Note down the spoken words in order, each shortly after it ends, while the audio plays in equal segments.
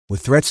With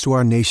threats to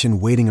our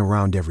nation waiting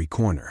around every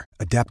corner,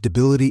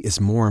 adaptability is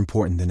more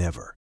important than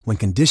ever. When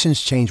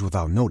conditions change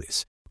without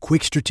notice,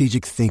 quick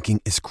strategic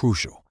thinking is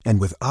crucial.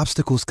 And with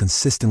obstacles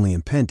consistently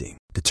impending,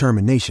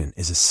 determination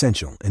is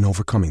essential in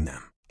overcoming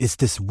them. It's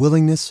this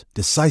willingness,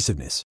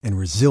 decisiveness, and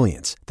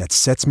resilience that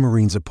sets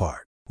Marines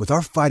apart. With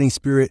our fighting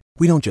spirit,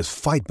 we don't just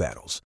fight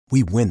battles,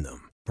 we win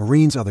them.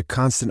 Marines are the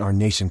constant our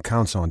nation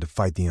counts on to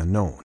fight the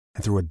unknown.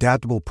 And through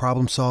adaptable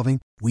problem solving,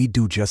 we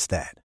do just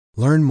that.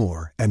 Learn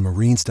more at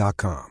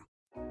marines.com.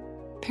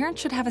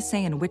 Parents should have a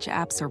say in which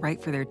apps are right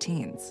for their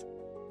teens.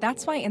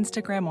 That's why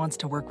Instagram wants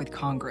to work with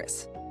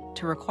Congress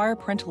to require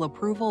parental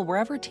approval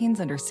wherever teens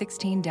under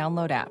 16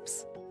 download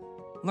apps.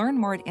 Learn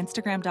more at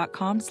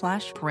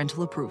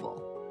instagram.com/parental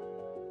approval.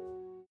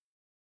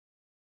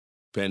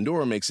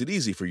 Pandora makes it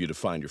easy for you to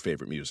find your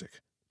favorite music.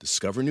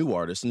 Discover new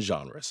artists and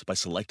genres by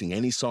selecting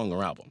any song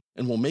or album,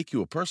 and we'll make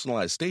you a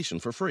personalized station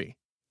for free.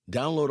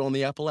 Download on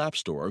the Apple App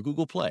Store or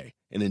Google Play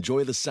and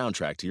enjoy the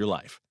soundtrack to your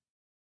life.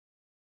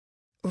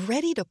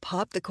 Ready to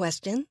pop the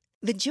question?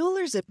 The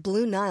jewelers at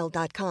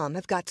BlueNile.com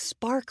have got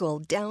sparkle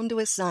down to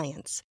a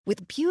science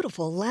with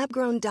beautiful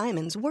lab-grown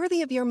diamonds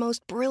worthy of your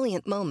most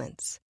brilliant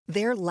moments.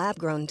 Their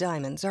lab-grown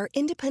diamonds are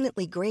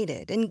independently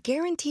graded and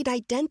guaranteed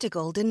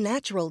identical to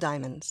natural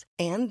diamonds,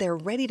 and they're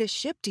ready to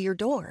ship to your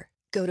door.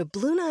 Go to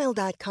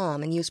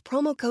BlueNile.com and use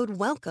promo code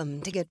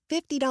WELCOME to get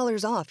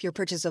 $50 off your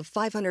purchase of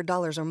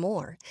 $500 or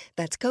more.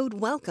 That's code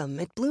WELCOME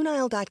at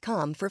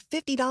BlueNile.com for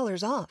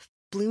 $50 off.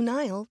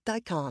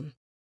 BlueNile.com.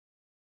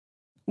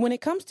 When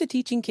it comes to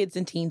teaching kids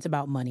and teens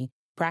about money,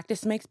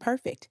 practice makes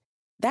perfect.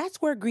 That's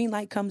where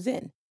Greenlight comes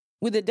in.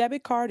 With a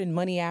debit card and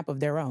money app of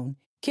their own,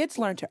 kids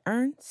learn to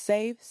earn,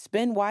 save,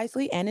 spend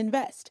wisely, and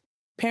invest.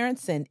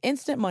 Parents send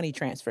instant money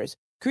transfers,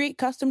 create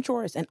custom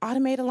chores, and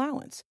automate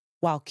allowance,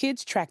 while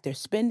kids track their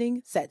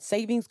spending, set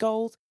savings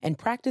goals, and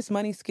practice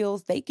money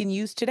skills they can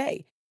use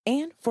today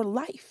and for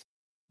life.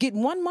 Get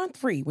 1 month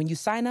free when you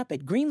sign up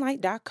at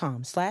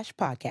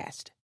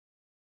greenlight.com/podcast.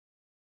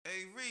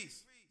 Hey,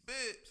 Reese,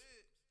 Bibbs,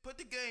 put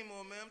the game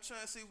on, man. I'm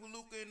trying to see what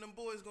Luka and them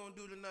boys gonna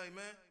do tonight,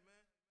 man.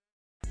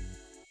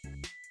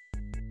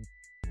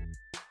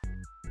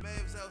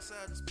 Mavs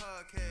outside this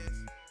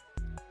podcast.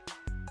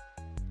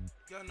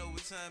 Y'all know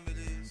what time it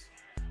is.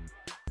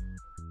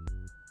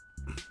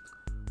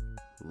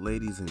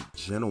 Ladies and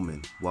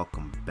gentlemen,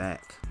 welcome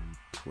back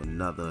to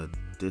another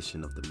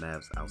edition of the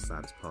Mavs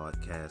Outsiders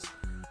podcast.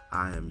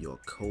 I am your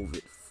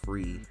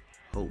COVID-free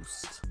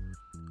host,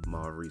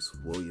 Maurice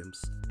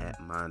Williams, at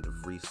Mind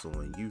of Reese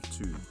on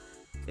YouTube,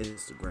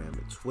 Instagram,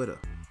 and Twitter,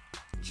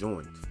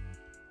 joined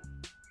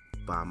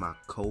by my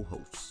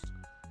co-host,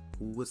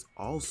 who is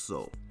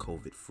also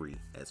COVID-free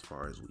as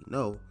far as we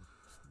know,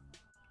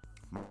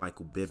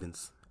 Michael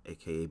Bibbins,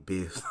 aka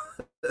Bibbs,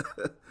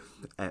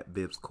 at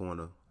Bibbs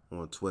Corner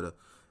on Twitter.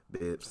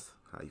 Bibbs,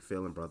 how you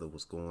feeling, brother?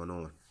 What's going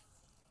on?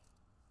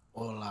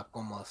 Hola,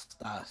 ¿cómo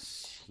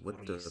estás?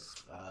 What the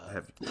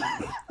have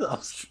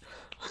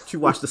you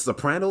watched the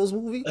Sopranos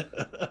movie?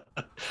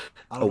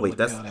 Oh wait,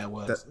 that's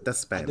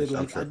Spanish.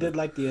 I did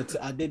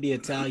the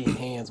Italian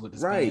hands with the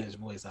Spanish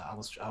voice. I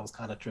was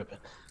kind of tripping.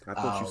 I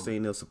thought you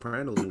seen the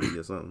Sopranos movie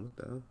or something. What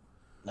the hell?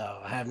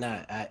 No, I have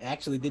not. I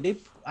actually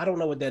I don't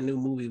know what that new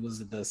movie was.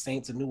 The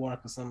Saints of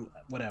Newark or something.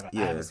 Whatever.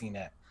 Yeah. I haven't seen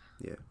that.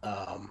 Yeah.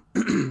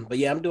 But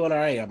yeah, I'm doing all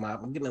right.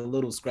 I'm getting a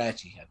little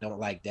scratchy. I don't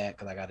like that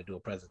because I got to do a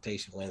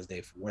presentation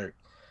Wednesday for work.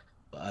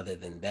 But other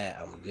than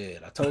that, I'm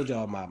good. I told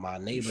y'all my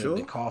neighbor had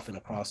been coughing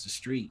across the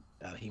street.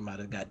 He might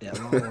have got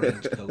that long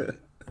range COVID.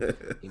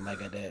 He might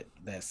got that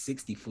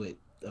 60-foot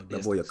of distance.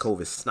 That boy a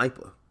COVID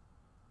sniper.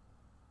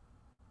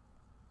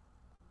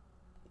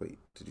 Wait,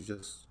 did you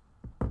just?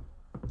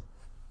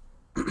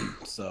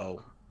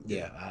 So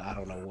yeah, I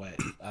don't know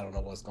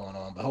what's going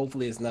on, but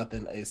hopefully it's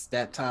nothing. It's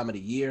that time of the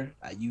year.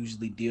 I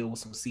usually deal with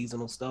some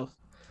seasonal stuff.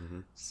 Mm-hmm.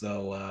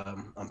 So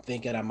I'm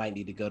thinking I might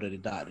need to go to the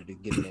doctor to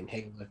get an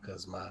inhaler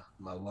because my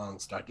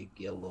lungs start to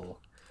get a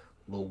little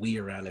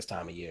weird around this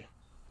time of year.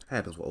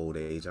 Happens with old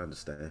age, I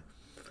understand.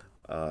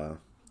 I'm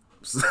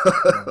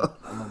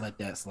gonna let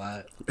that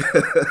slide.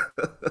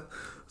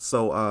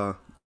 So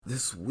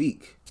this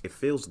week, it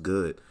feels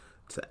good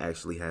to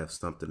actually have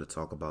something to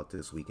talk about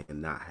this week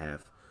and not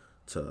have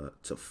to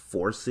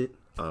force it.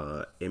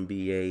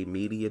 NBA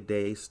Media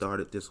Day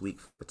started this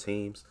week for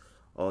teams.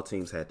 All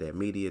teams had their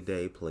media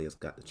day. Players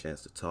got the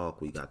chance to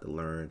talk. We got to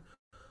learn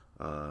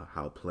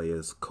how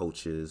players,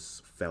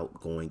 coaches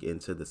felt going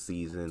into the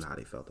season, how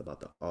they felt about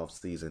the off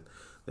season,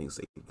 things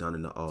they've done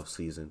in the off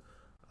season.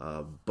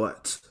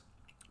 But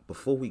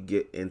before we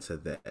get into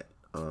that,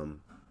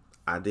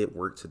 I did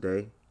work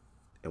today,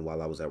 and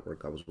while I was at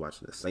work, I was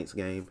watching the Saints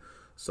game.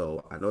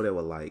 So I know they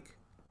were like,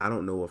 I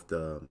don't know if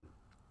the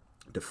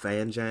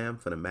fan jam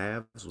for the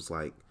Mavs was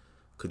like,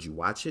 could you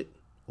watch it,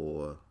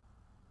 or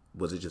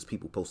was it just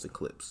people posting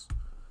clips?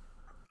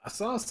 I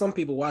saw some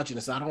people watching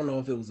this. I don't know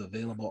if it was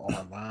available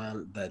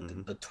online.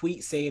 The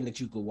tweet saying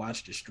that you could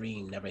watch the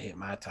stream never hit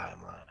my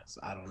timeline.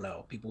 So I don't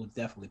know. People were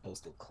definitely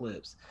posting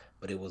clips,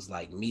 but it was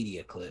like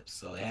media clips,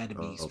 so it had to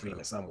be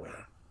streaming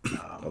somewhere.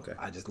 Okay.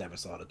 I just never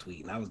saw the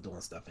tweet, and I was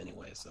doing stuff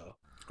anyway. So.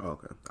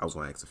 Okay. I was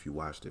gonna ask if you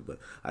watched it, but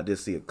I did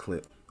see a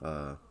clip.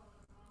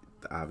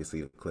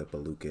 Obviously, a clip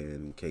of Luka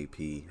and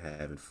KP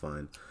having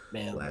fun,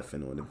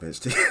 laughing on the bench.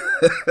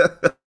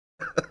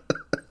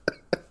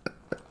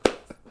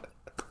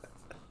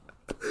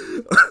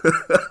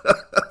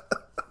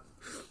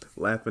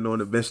 Laughing on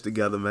the bench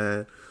together,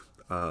 man.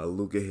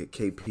 Luka hit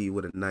KP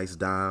with a nice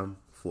dime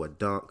for a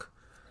dunk.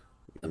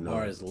 The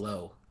bar is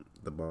low.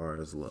 The bar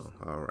is low.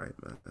 All right,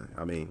 man.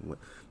 I mean,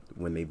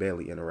 when they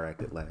barely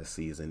interacted last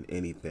season,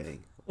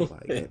 anything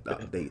like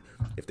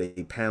if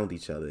they pound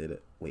each other,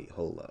 wait,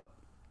 hold up.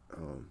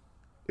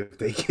 If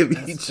they give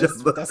each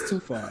other, that's too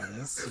far.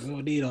 We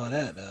don't need all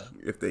that.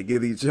 If they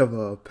give each other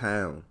a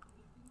pound,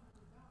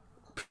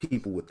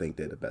 people would think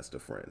they're the best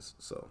of friends.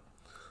 So,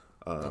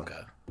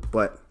 okay.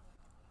 But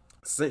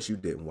since you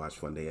didn't watch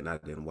Fun Day and I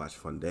didn't watch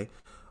Fun Day,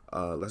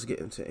 let's get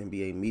into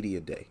NBA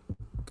Media Day.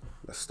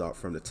 Let's start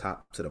from the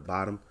top to the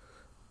bottom.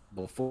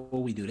 Before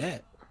we do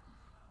that,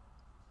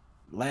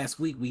 last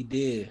week we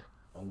did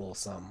a little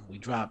something. We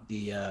dropped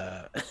the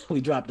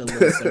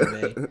little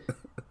survey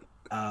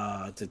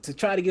to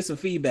try to get some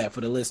feedback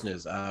for the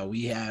listeners.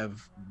 We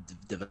have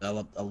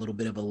developed a little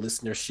bit of a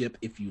listenership,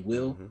 if you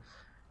will,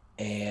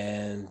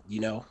 and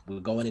we're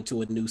going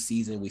into a new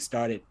season. We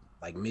started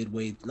like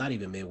midway, not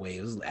even midway.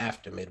 It was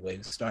after midway.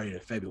 We started in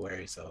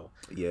February, so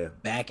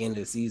back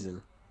into the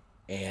season.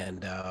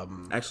 And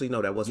actually,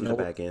 no, that wasn't the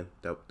back end.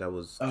 That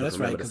was that's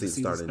right, because the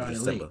season started in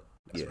December.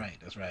 Late.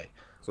 That's right.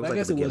 So I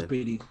guess it was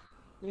pretty.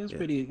 It was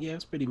pretty. Yeah, it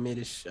was pretty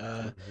mid-ish.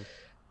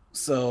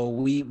 So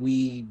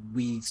we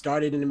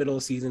started in the middle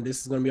of the season.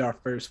 This is going to be our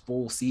first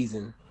full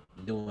season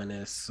doing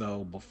this.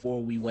 So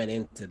before we went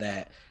into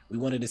that, we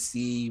wanted to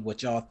see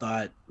what y'all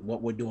thought,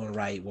 what we're doing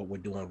right, what we're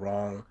doing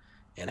wrong,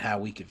 and how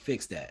we could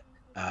fix that.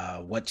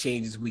 What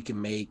changes we can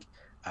make.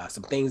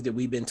 Some things that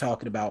we've been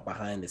talking about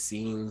behind the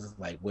scenes,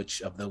 like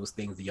which of those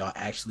things that y'all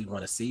actually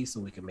want to see, so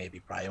we can maybe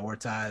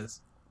prioritize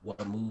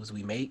what moves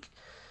we make,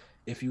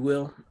 if you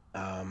will.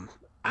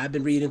 I've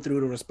been reading through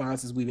the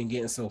responses we've been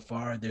getting so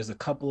far. There's a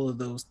couple of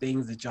those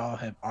things that y'all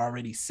have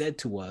already said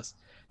to us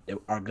that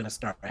are going to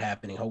start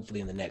happening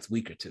hopefully in the next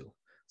week or two.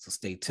 So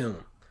stay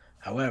tuned.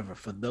 However,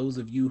 for those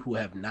of you who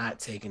have not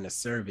taken the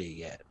survey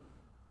yet,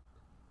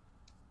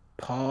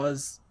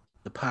 pause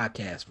the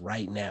podcast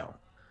right now.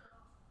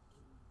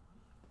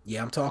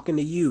 Yeah, I'm talking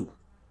to you.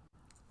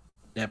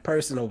 That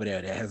person over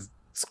there that has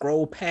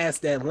scrolled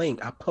past that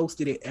link. I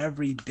posted it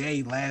every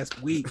day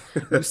last week.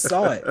 You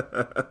saw it.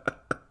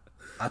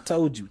 I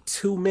told you,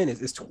 2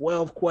 minutes. It's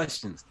 12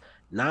 questions.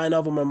 9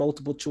 of them are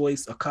multiple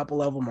choice. A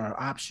couple of them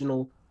are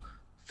optional,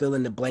 fill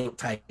in the blank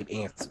type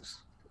answers.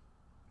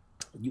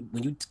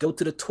 When you go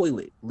to the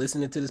toilet,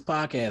 listening to this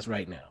podcast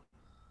right now,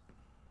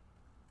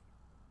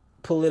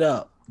 pull it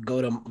up.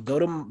 Go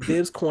to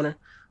Bib's Corner.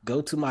 Go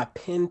to my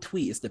pinned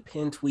tweet. It's the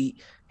pinned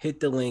tweet.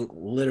 Hit the link.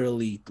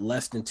 Literally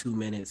less than 2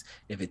 minutes.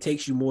 If it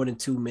takes you more than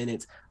 2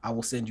 minutes, I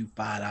will send you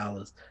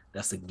 $5.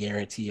 That's a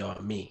guarantee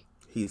on me.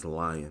 He's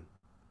lying.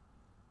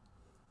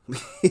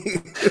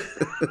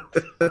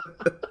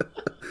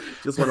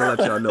 Just want to let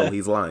y'all know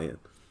he's lying.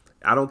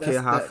 I don't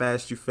care how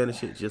fast you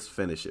finish it. Just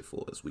finish it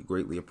for us. We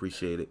greatly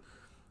appreciate it.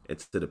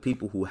 It's to the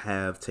people who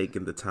have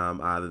taken the time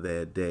out of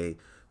their day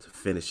to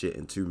finish it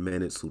in 2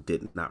 minutes, who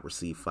did not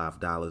receive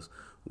 $5.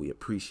 We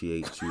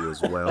appreciate you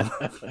as well.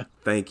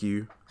 Thank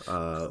you.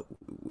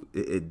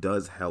 It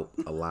does help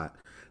a lot.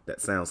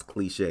 That sounds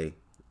cliche,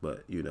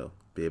 but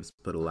Bibbs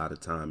put a lot of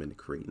time into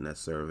creating that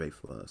survey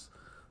for us.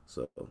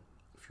 So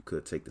if you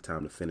could take the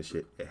time to finish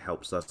it, it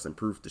helps us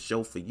improve the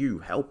show for you.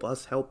 Help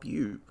us help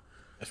you.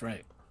 That's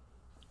right.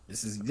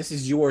 This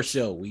is your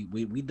show.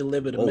 We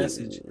deliver the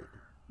message,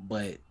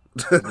 but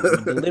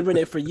we're delivering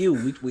it for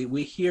you.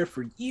 We're here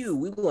for you.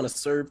 We want to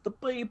serve the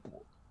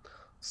people.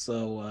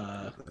 So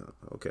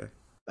okay.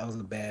 That was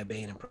a bad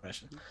Bane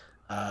impression.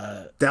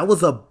 That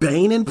was a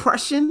Bane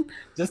impression?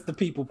 Just the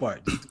people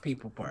part.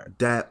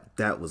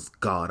 That was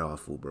god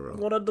awful, bro. I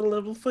want to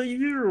deliver for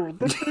you,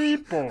 the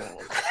people.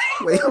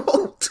 Wait,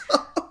 hold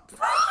up.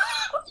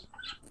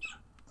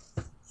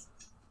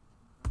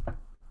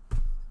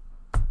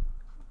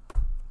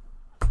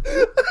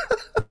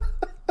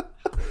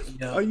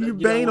 Are you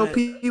Bane or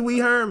Pee Wee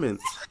Herman?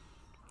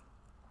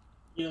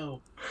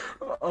 Yo.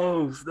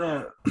 Oh,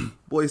 snap.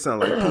 Boy, you sound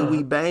like Pee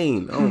Wee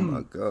Bane. Oh,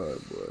 my God,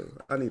 boy.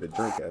 I need a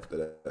drink after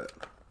that.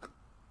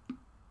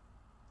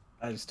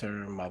 I just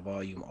turned my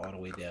volume all the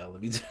way down.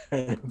 Let me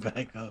turn it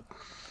back up.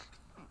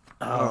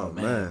 Oh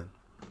man.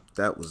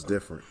 That was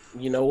different.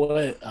 You know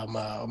what? I'm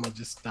going to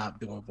just stop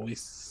doing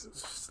voice.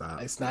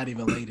 Stop. It's not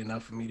even late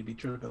enough for me to be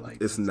tripping like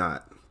this. It's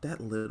not.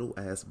 That little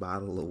ass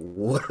bottle of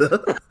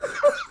water.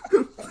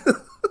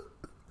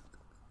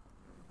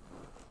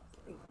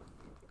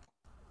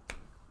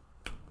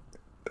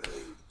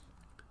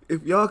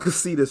 If y'all could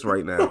see this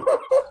right now,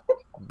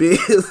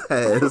 Biz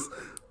has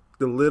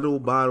the little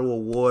bottle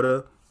of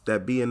water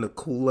that be in the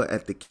cooler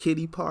at the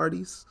kiddie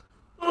parties.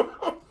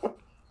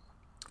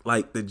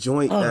 Like the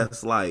joint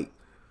that's like,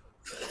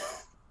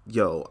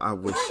 yo, I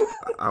wish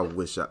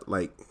I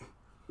like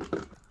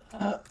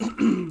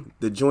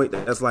The joint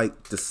that's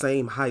like the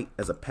same height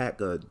as a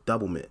pack of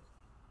double mint.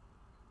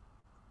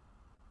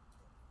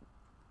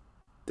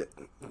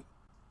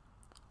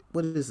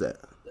 What is that?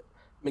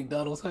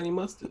 McDonald's honey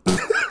mustard.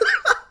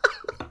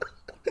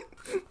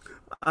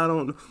 I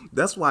don't.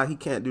 That's why he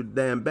can't do the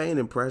damn Bane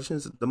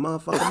impressions. The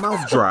motherfucker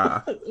mouth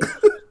dry.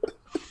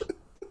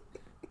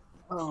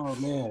 Oh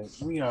man,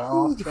 we are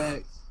off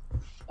track.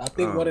 I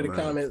think one of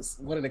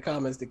the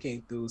comments that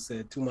came through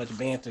said too much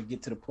banter,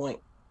 get to the point.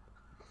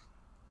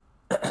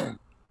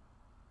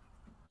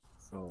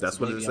 That's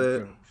what it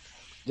said.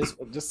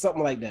 Just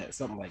something like that.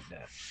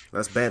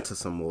 Let's banter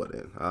some more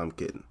then. I'm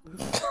kidding.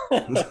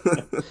 Do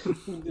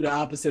the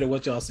opposite of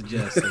what y'all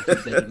suggest.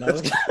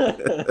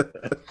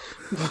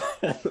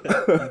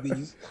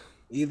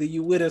 Either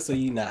you with us or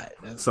you not.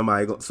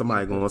 Somebody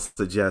gonna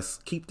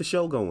suggest keep the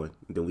show going.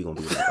 Then we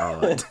gonna be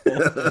like,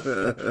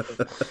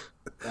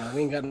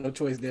 we ain't got no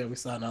choice there. We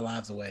sign our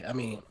lives away. I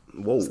mean,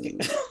 whoa.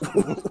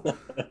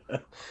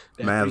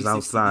 Mavs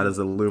Outsiders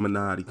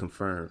Illuminati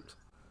confirmed.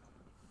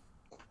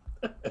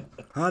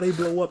 How they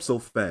blow up so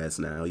fast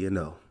now? You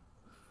know.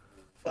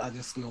 I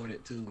just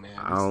snorted too, man.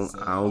 I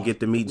don't get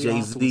to meet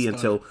Jay-Z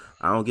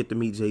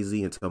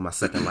until my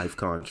Second Life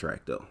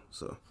contract though.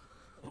 So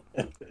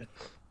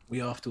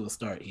we off to a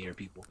start here,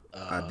 people.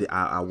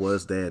 I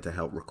was there to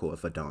help record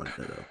for Donda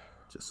though,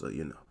 just so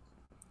you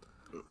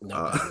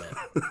know.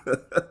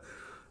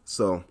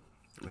 So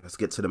let's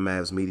get to the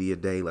Mavs Media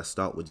Day. Let's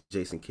start with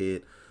Jason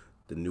Kidd,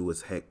 the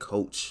newest head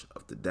coach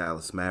of the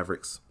Dallas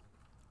Mavericks.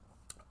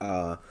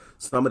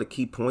 Some of the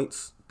key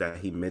points that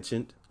he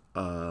mentioned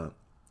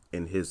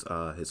in his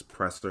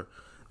presser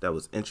that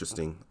was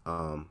interesting.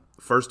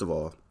 First of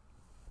all,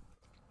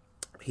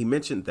 he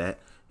mentioned that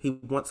he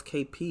wants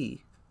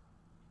KP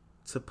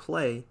to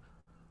play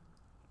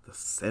the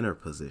center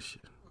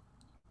position.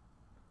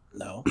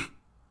 No.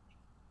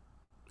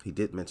 He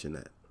did mention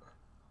that.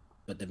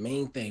 But the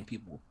main thing,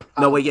 people.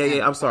 No, wait,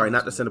 yeah. I'm sorry,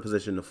 not the center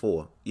position, the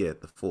 4. Yeah,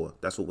 the 4.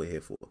 That's what we're here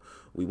for.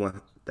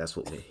 That's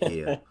what we're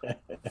here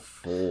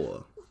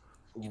for.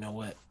 You know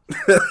what?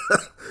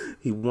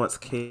 He wants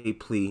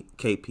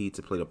KP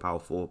to play the power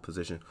forward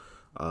position.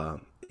 I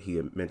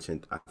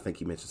think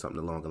he mentioned something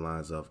along the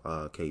lines of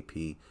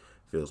KP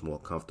feels more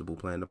comfortable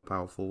playing the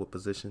power forward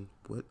position.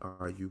 What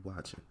are you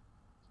watching?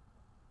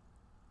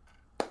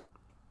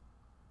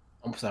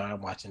 I'm sorry,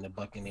 I'm watching the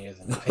Buccaneers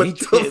and the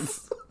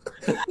Patriots.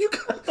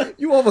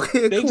 You over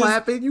here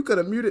clapping? You could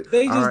have muted.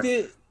 They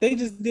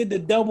just did the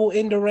double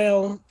end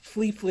around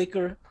flea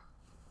flicker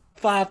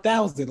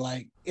 5,000,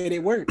 and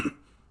it worked.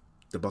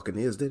 The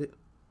Buccaneers did it.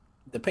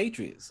 The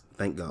Patriots.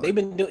 Thank God. They've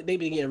been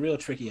getting real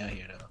tricky out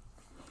here though.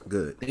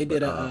 Good. They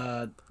did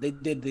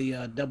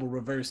the double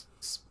reverse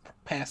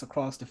pass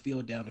across the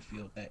field down the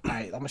field. All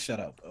right, I'm gonna shut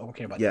up. I don't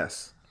care about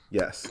that.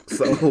 Yes.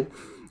 So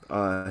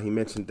he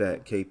mentioned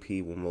that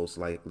KP will most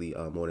likely,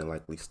 more than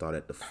likely, start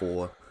at the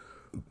 4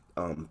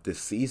 this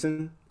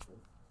season,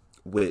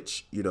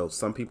 which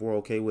some people were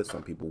okay with,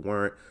 some people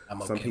weren't.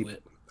 I'm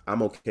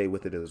okay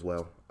with it as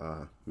well.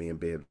 Me and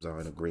Bibbs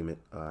are in agreement.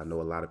 I know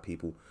a lot of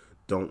people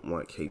don't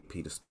want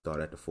KP to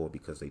start at the 4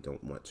 because they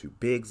don't want two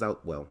bigs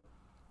out. Well,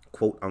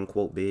 quote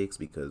unquote bigs,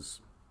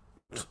 because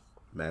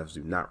Mavs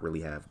do not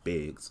really have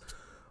bigs.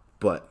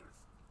 But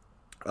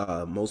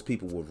most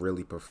people would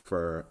really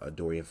prefer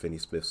Dorian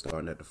Finney-Smith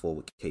starting at the 4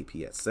 with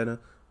KP at center.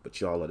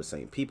 But y'all are the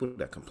same people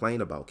that complain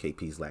about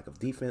KP's lack of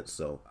defense,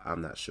 so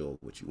I'm not sure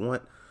what you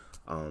want.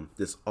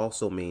 This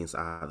also means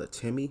either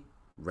Timmy,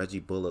 Reggie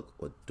Bullock,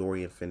 or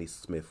Dorian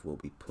Finney-Smith will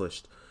be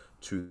pushed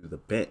to the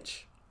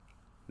bench.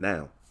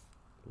 Now,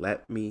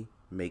 let me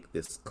make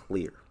this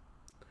clear.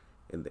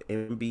 In the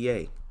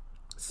NBA,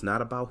 it's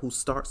not about who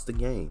starts the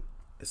game.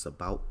 It's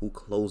about who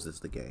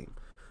closes the game.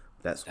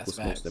 That's what's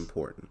most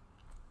important.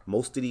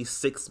 Most of these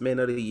 6 men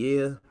of the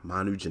year,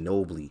 Manu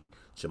Ginobili,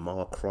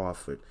 Jamal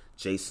Crawford,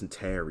 Jason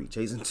Terry.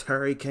 Jason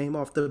Terry came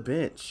off the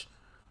bench.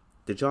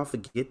 Did y'all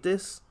forget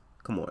this?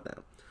 Come on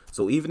now.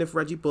 So even if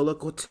Reggie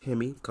Bullock or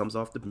Timmy comes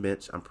off the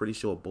bench, I'm pretty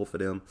sure both of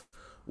them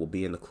will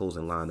be in the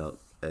closing lineup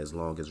as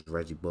long as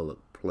Reggie Bullock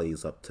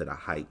plays up to the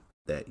height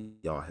that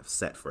y'all have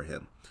set for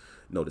him.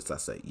 Notice I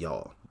say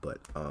y'all, but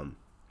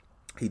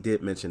he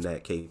did mention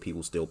that KP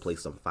will still play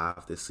some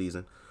 5 this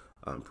season.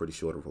 I'm pretty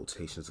sure the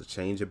rotations will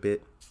change a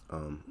bit.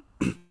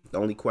 The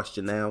only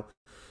question now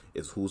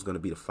is who's going to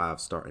be the 5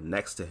 starting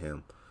next to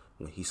him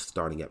when he's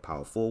starting at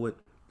power forward.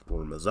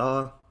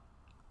 Ramazar,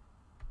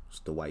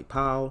 Dwight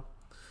Powell.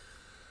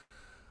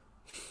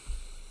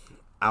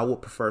 I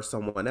would prefer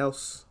someone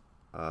else,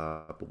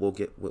 but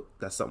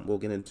that's something we'll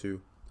get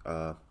into.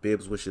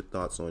 Bibbs, what's your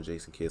thoughts on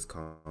Jason Kidd's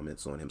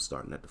comments on him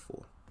starting at the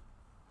 4?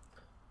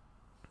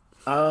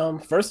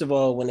 First of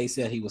all, when they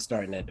said he was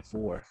starting at the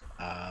 4,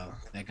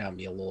 that got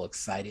me a little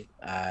excited.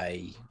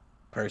 I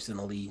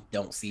personally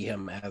don't see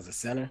him as a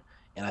center,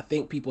 and I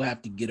think people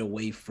have to get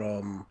away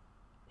from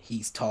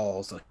he's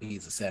tall, so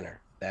he's a center.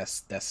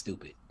 That's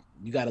stupid.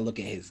 You got to look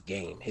at his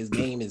game. His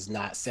game is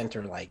not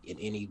center in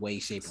any way,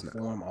 shape, or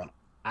form on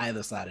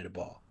either side of the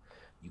ball.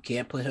 You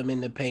can't put him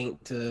in the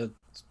paint to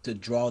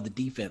draw the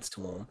defense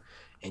to him,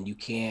 and you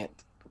can't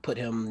put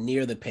him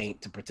near the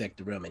paint to protect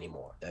the rim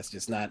anymore. That's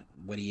just not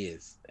what he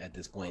is at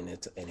this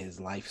point in his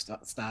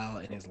lifestyle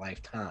and his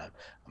lifetime.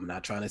 I'm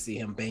not trying to see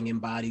him banging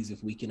bodies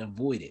if we can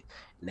avoid it.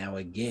 Now,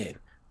 again,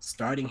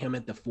 starting him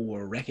at the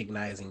 4,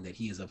 recognizing that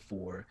he is a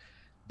 4,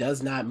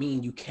 does not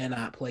mean you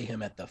cannot play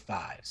him at the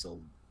 5. So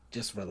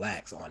just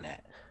relax on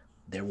that.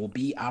 There will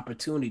be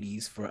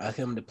opportunities for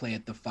him to play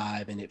at the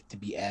 5 and it to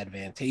be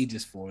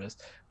advantageous for us.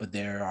 But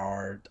there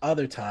are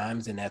other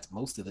times, and that's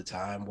most of the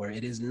time, where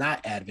it is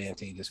not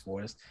advantageous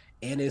for us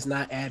and it's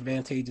not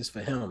advantageous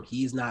for him.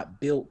 He's not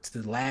built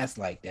to last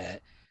like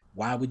that.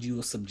 Why would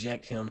you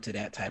subject him to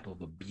that type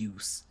of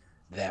abuse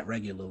that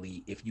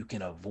regularly if you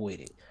can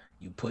avoid it?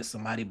 You put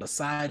somebody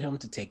beside him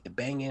to take the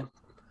banging,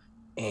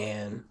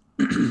 and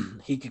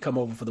he could come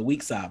over for the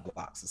weak side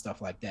blocks and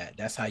stuff like that.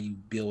 That's how you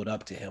build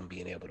up to him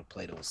being able to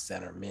play those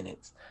center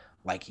minutes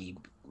like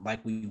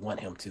we want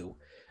him to.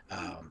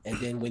 And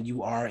then when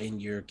you are in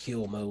your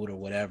kill mode or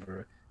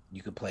whatever,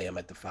 you could play him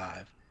at the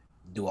 5,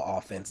 do an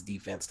offense,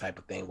 defense type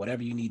of thing,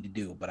 whatever you need to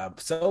do. But I'm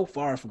so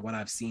far from what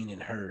I've seen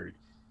and heard,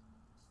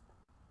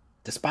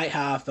 despite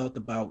how I felt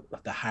about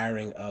the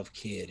hiring of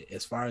Kidd,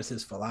 as far as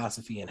his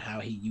philosophy and how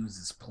he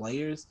uses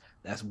players,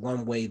 that's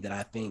one way that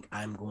I think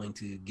I'm going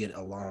to get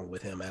along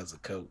with him as a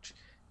coach,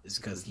 is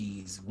because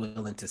he's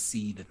willing to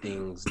see the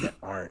things that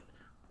aren't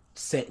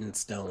set in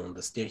stone.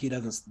 He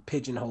doesn't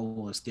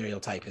pigeonhole or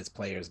stereotype his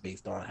players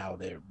based on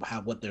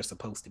what they're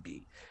supposed to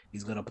be.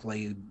 He's going to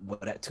play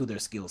to their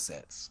skill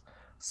sets.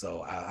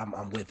 So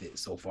I'm with it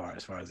so far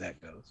as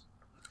that goes.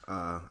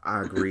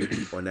 I agree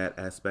on that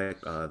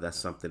aspect. That's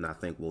something I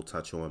think we'll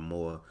touch on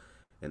more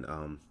in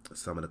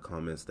some of the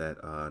comments that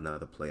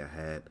another player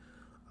had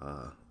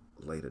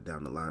later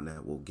down the line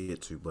that we'll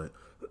get to. But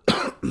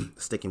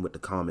sticking with the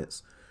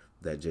comments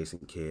that Jason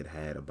Kidd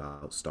had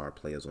about star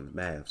players on the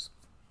Mavs,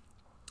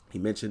 he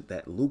mentioned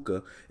that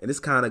Luka, and this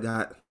kind of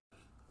got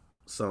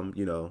some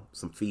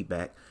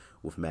feedback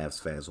with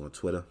Mavs fans on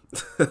Twitter.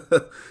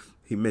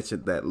 He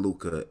mentioned that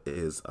Luka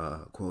is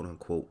quote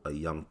unquote a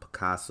young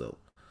Picasso.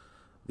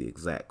 The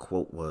exact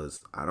quote was,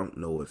 "I don't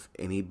know if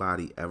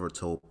anybody ever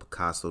told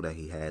Picasso that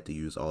he had to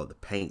use all the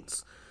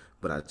paints,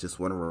 but I just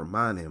want to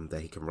remind him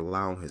that he can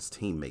rely on his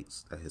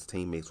teammates, that his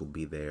teammates will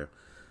be there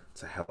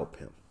to help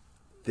him."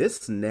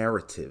 This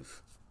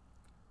narrative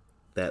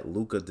that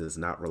Luka does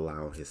not rely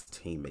on his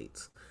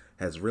teammates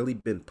has really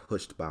been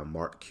pushed by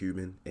Mark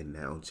Cuban and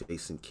now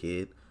Jason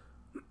Kidd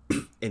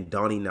and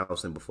Donnie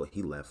Nelson before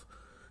he left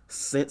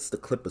since the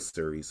Clippers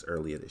series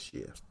earlier this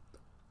year.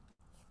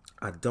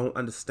 I don't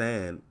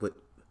understand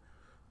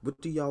what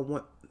do y'all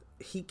want?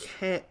 He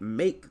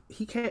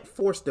can't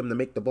force them to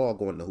make the ball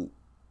go in the hoop.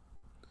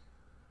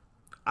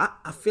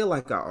 I feel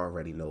like I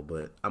already know,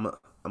 but I'm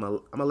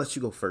gonna let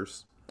you go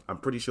first. I'm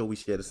pretty sure we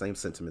share the same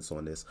sentiments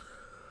on this.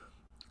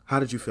 How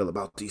did you feel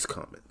about these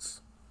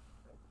comments?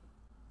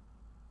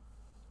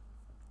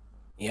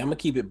 Yeah, I'm gonna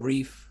keep it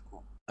brief.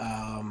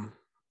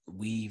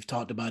 We've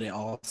talked about it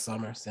all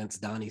summer since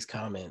Donnie's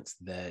comments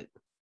that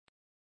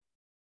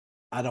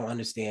I don't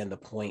understand the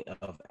point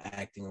of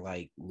acting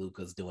like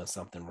Luka's doing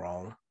something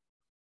wrong.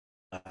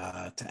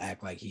 To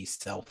act like he's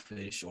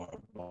selfish or a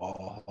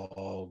ball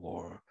hog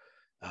or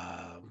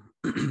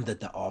that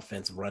the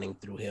offense running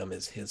through him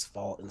is his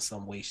fault in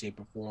some way,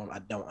 shape, or form. I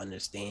don't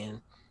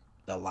understand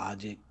the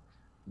logic,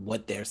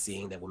 what they're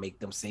seeing that will make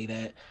them say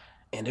that.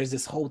 And there's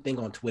this whole thing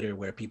on Twitter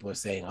where people are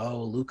saying,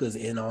 "Oh, Luka's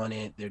in on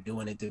it. They're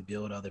doing it to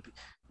build other people."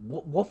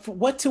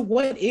 What to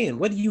what end?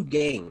 What do you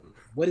gain?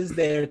 What is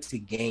there to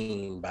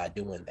gain by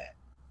doing that?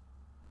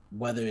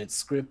 Whether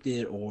it's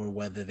scripted or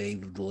whether they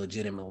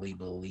legitimately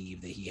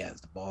believe that he has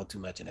the ball too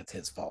much and it's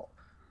his fault,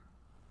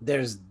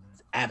 there's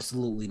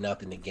absolutely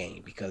nothing to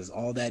gain, because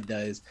all that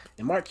does,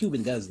 and Mark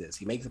Cuban does this,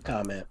 he makes a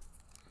comment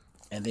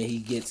and then he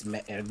gets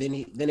mad, and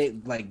then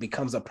it like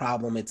becomes a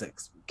problem. It's like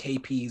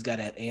KP's got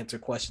to answer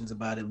questions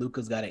about it,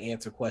 Luka's got to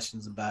answer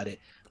questions about it,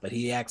 but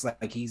he acts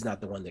like he's not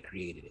the one that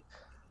created it.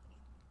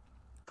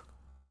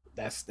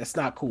 That's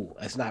not cool.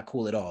 That's not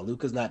cool at all.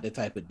 Luka's not the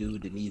type of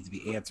dude that needs to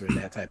be answering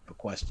that type of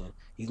question.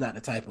 He's not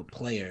the type of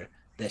player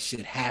that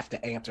should have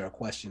to answer a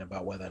question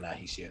about whether or not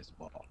he shares the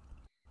ball.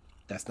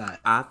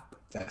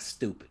 That's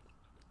stupid.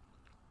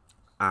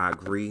 I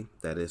agree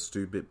that it's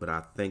stupid, but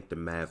I think the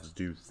Mavs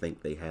do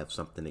think they have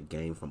something to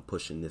gain from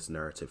pushing this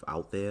narrative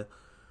out there.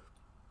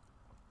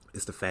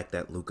 It's the fact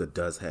that Luka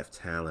does have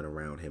talent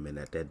around him and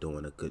that they're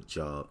doing a good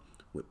job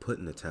with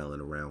putting the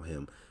talent around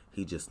him.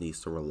 He just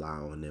needs to rely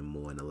on them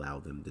more and allow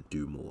them to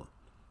do more.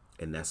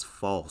 And that's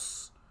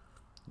false.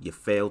 You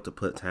failed to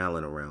put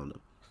talent around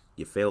them.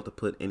 You failed to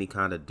put any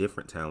kind of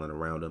different talent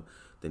around them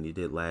than you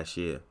did last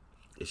year.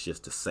 It's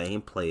just the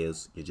same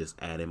players. You're just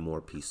adding more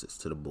pieces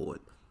to the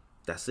board.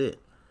 That's it.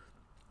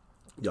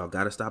 Y'all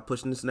got to stop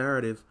pushing this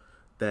narrative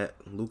that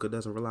Luka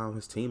doesn't rely on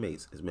his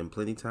teammates. There's been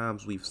plenty of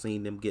times we've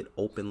seen them get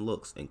open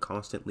looks and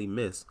constantly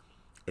miss.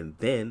 And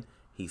then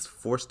he's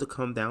forced to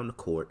come down the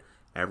court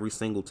every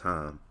single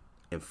time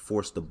and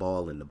force the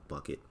ball in the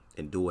bucket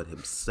and do it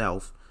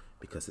himself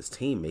because his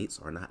teammates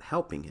are not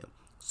helping him.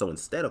 So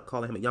instead of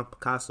calling him a young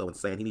Picasso and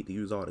saying he need to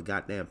use all the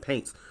goddamn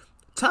paints,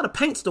 tell the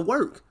paints to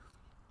work.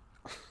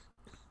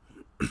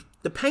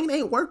 The paint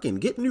ain't working.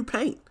 Get new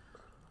paint.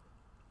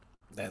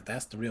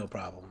 That's the real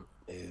problem.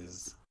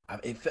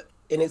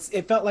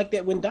 It felt like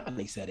that when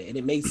Donnie said it, and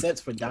it made sense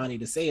for Donnie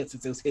to say it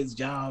since it was his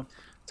job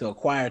to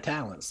acquire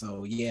talent.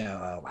 So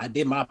yeah, I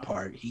did my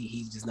part.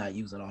 He's just not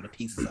using all the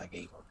pieces I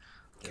gave him.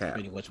 That's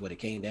pretty much what it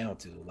came down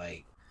to.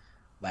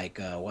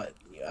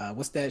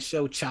 What's that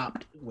show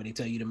Chopped, where they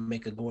tell you to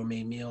make a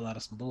gourmet meal out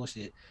of some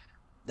bullshit?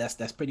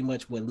 That's pretty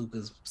much what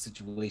Luka's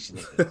situation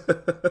is.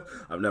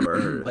 I've never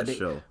heard of that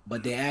show.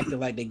 But they acted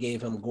like they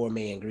gave him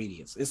gourmet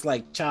ingredients. It's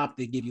like Chopped,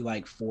 they give you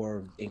like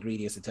 4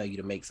 ingredients to tell you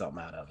to make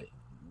something out of it,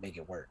 make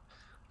it work.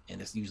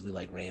 And it's usually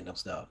like random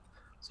stuff.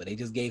 So they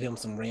just gave him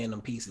some random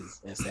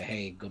pieces and said,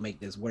 hey, go make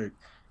this work.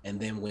 And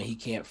then when he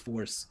can't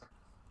force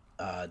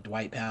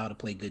Dwight Powell to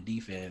play good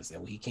defense, and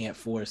when he can't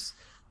force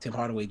Tim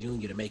Hardaway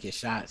Jr. to make his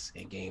shots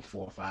in game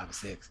 4, 5, or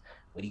 6,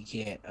 when he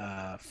can't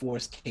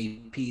force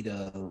KP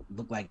to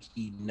look like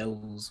he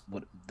knows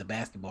what the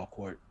basketball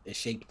court is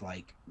shaped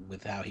like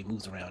with how he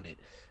moves around it,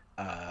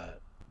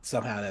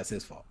 somehow that's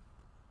his fault.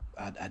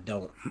 I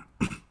don't.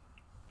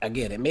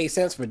 Again, it made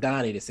sense for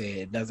Donnie to say it.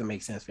 It doesn't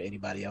make sense for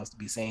anybody else to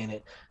be saying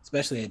it,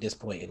 especially at this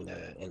point in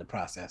the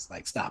process.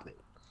 Like, stop it.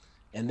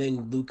 And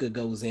then Luka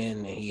goes in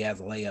and he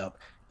has a layup,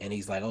 and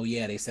he's like, "Oh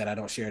yeah, they said I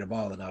don't share the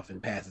ball enough,"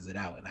 and passes it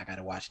out, and I got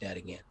to watch that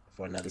again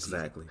for another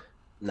season.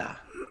 Nah,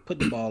 put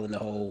the ball in the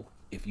hole.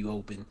 If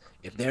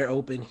they're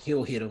open,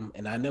 he'll hit them,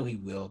 and I know he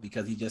will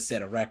because he just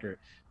set a record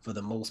for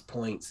the most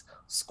points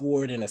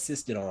scored and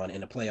assisted on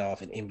in a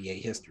playoff in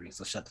NBA history.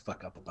 So shut the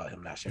fuck up about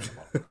him not sharing the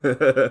ball.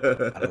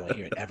 I don't want to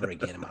hear it ever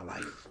again in my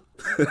life.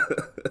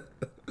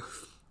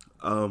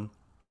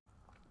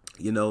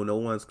 No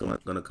one's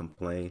gonna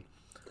complain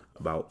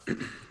about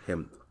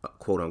him,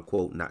 quote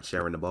unquote, not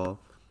sharing the ball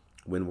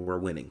when we're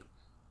winning.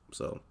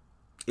 So,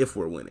 if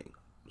we're winning,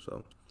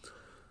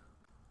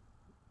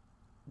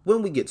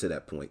 when we get to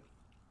that point.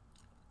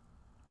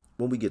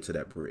 When we get to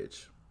that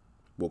bridge,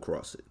 we'll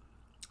cross it.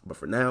 But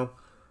for now,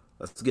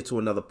 let's get to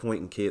another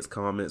point in kids'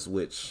 comments,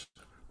 which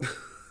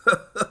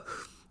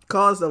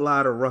caused a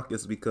lot of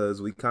ruckus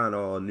because we kind of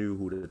all knew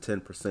who the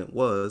 10%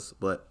 was.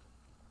 But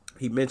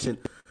he mentioned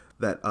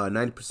that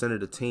 90%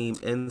 of the team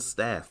and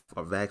staff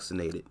are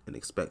vaccinated and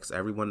expects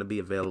everyone to be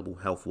available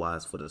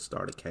health-wise for the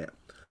start of camp.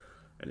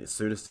 And as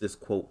soon as this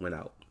quote went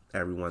out,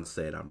 everyone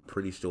said, I'm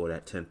pretty sure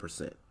that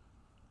 10%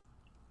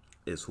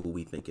 is who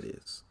we think it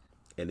is.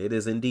 And it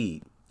is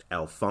indeed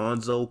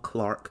Alfonzo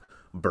Clark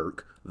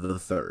Burke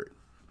III.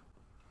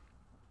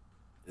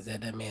 Is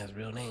that man's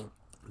real name?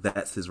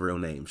 That's his real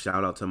name.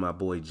 Shout out to my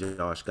boy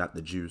Josh got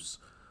the juice.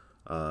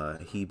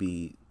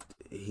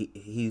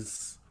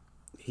 He's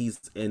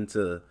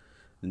into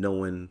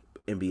knowing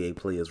NBA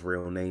players'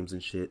 real names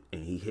and shit.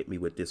 And he hit me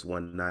with this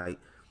one night.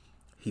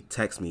 He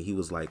texted me. He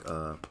was like,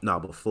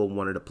 before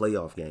one of the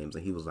playoff games,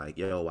 and he was like,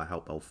 yo, I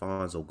helped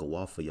Alfonzo go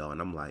off for y'all.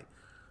 And I'm like,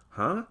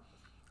 huh?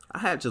 I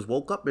had just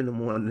woke up in the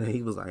morning and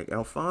he was like,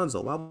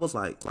 Alfonzo. I was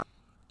like,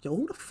 yo,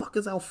 who the fuck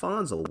is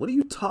Alfonzo? What are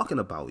you talking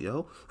about,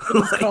 yo?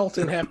 What does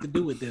Carlton have to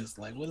do with this?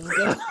 Like, what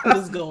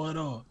is going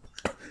on?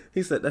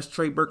 He said, that's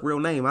Trey Burke's real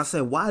name. I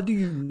said, why do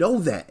you know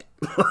that?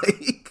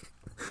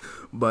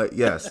 But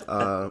yes,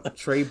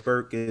 Trey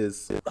Burke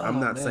is, I'm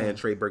not saying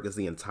Trey Burke is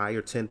the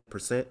entire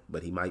 10%,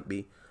 but he might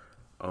be.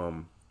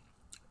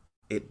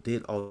 It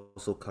did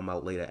also come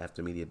out later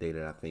after media day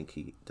that I think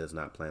he does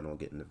not plan on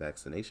getting the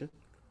vaccination.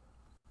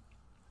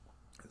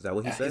 Is that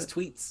what he said? His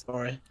tweets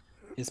or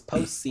his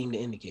posts seem to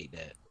indicate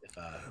that.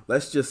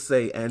 Let's just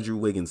say Andrew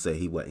Wiggins said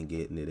he wasn't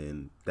getting it,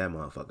 and that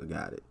motherfucker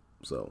got it.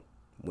 So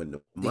when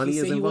the money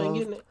is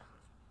involved,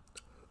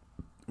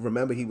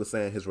 remember he was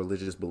saying his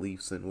religious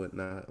beliefs and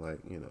whatnot, like,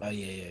 you know. Oh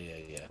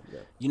yeah.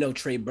 You know,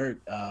 Trey Burke.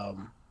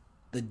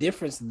 The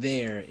difference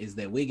there is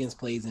that Wiggins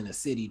plays in a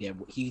city that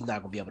he's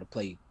not gonna be able to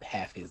play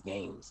half his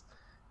games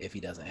if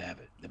he doesn't have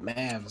it. The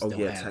Mavs don't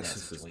have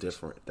Texas that is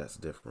different. That's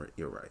different.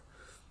 You're right.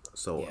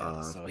 So,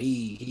 so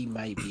he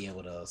might be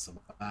able to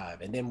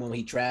survive. And then when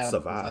he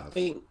travels, I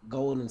think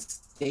Golden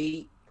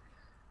State.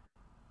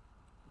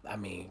 I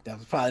mean, that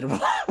was probably the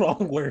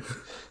wrong word.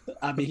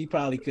 I mean, he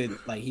probably could,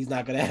 like, he's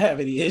not gonna have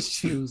any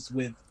issues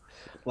with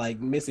like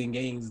missing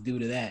games due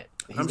to that.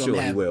 I'm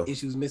sure he will.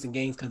 Issues missing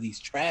games because he's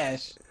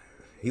trash.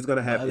 He's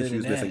gonna have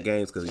issues missing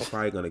games because he's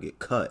probably gonna get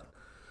cut.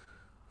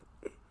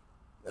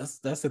 That's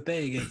the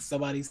thing. And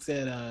somebody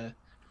said,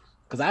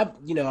 because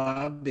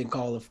I've been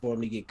calling for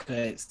him to get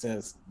cut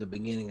since the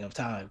beginning of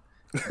time.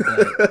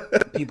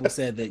 But people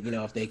said that, you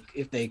know, if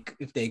they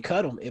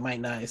cut him, it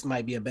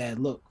might be a bad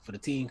look for the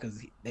team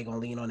because they're gonna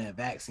lean on that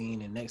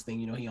vaccine, and next thing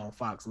you know, he on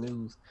Fox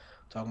News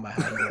talking about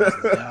how he lost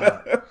his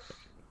job.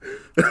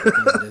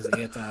 Because there's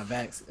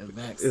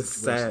anti-vax. It's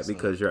sad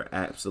because you're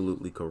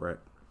absolutely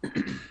correct.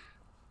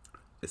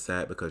 It's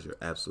sad because you're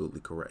absolutely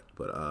correct.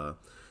 But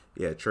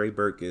Trey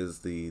Burke is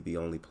the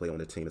only player on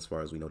the team, as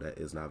far as we know, that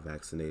is not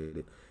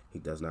vaccinated. He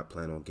does not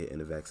plan on getting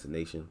the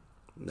vaccination.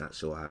 Not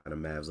sure how the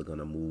Mavs are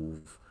gonna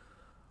move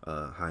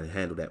how to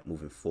handle that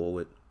moving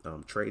forward.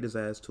 Trade his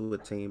ass to a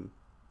team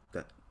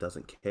that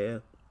doesn't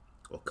care,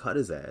 or cut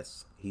his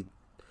ass. He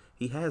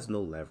has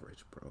no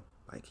leverage, bro.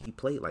 Like, he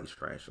played like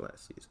trash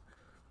last season.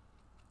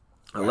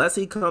 Unless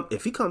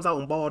if he comes out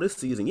and ball this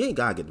season, you ain't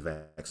gotta get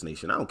the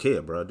vaccination. I don't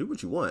care, bro. Do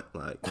what you want.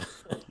 Like,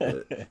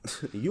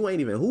 you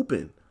ain't even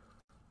hooping.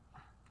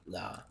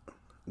 Nah.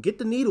 Get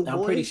the needle, boy.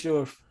 I'm pretty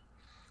sure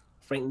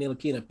Frank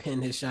Ntilikina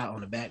pinned his shot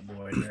on the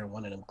backboard during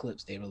one of them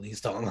clips they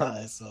released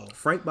online. So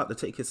Frank about to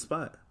take his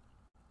spot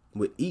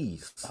with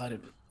ease.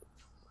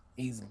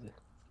 Easily.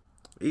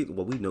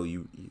 Well, we know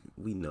you.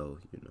 We know,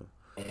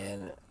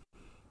 And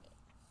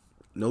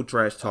no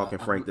trash talking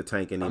Frank the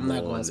Tank anymore. I'm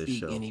not going to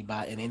speak in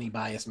any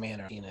biased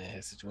manner in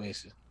his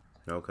situation.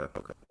 Okay.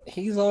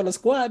 He's on the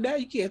squad now.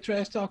 You can't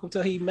trash talk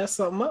until he messed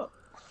something up.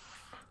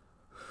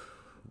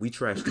 We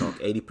trash talk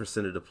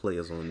 80% of the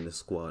players on this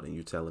squad, and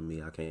you telling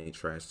me I can't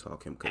trash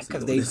talk him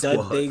because they've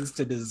done things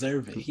to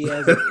deserve it. He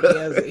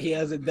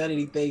hasn't done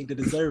anything to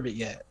deserve it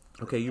yet.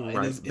 Okay, you're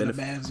right. In a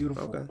Mavs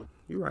uniform. Okay,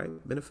 you're right.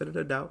 Benefit of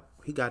the doubt.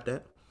 He got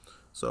that.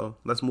 So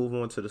let's move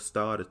on to the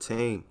star of the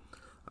team.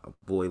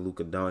 Boy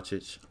Luka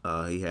Doncic.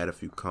 He had a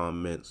few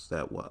comments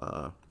that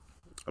were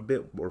a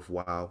bit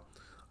worthwhile.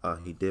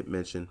 He did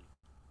mention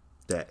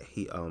that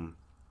he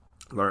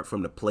learned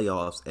from the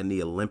playoffs and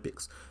the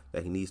Olympics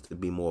that he needs to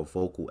be more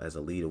vocal as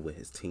a leader with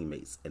his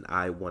teammates. And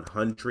I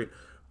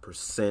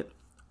 100%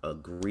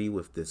 agree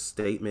with this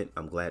statement.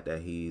 I'm glad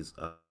that he's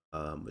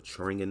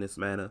maturing in this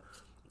manner,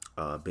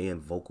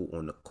 being vocal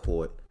on the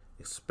court,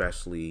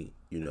 especially,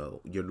 you're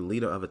the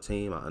leader of a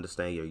team. I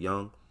understand you're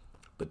young,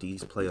 but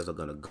these players are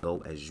going to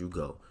go as you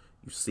go.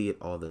 You see it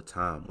all the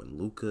time. When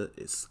Luka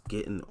is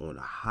getting on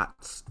a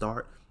hot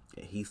start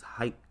and he's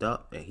hyped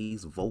up and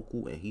he's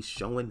vocal and he's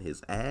showing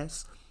his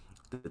ass,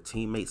 the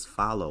teammates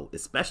follow,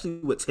 especially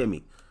with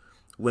Timmy.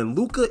 When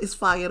Luka is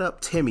fired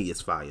up, Timmy is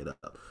fired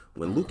up.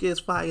 When Luka is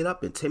fired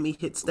up and Timmy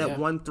hits that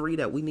 1-3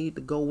 that we need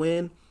to go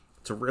in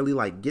to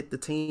really get the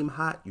team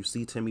hot, you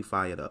see Timmy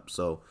fired up.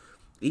 So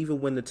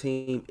even when the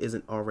team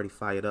isn't already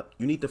fired up,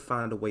 you need to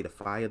find a way to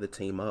fire the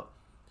team up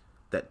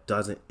that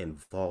doesn't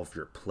involve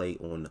your play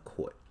on the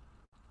court.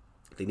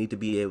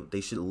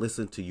 They should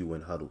listen to you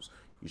in huddles.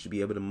 You should be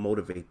able to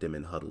motivate them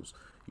in huddles.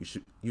 You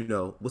should,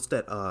 what's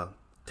that,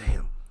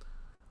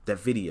 that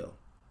video,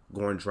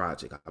 Goran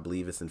Dragic, I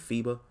believe it's in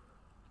FIBA,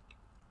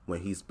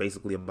 when he's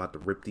basically about to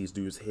rip these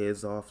dudes'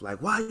 heads off.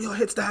 Like, why are your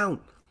heads down?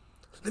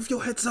 Lift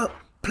your heads up.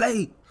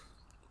 Play.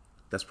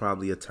 That's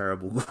probably a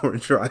terrible Goran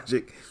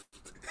Dragic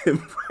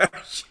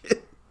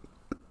impression.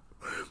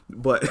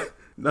 But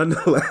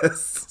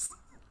nonetheless,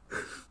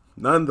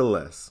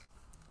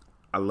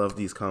 I love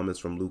these comments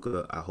from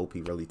Luka. I hope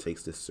he really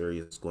takes this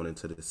serious going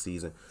into this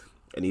season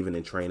and even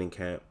in training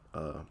camp.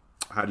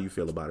 How do you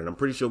feel about it? I'm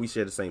pretty sure we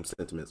share the same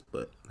sentiments,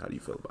 but how do you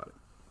feel about it?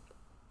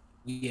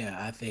 Yeah,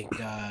 I think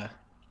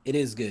it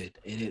is good.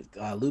 It is.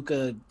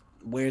 Luka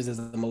wears his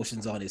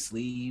emotions on his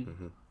sleeve,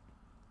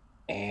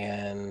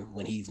 and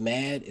when he's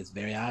mad, it's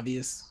very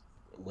obvious.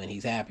 When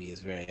he's happy,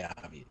 it's very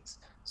obvious.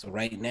 So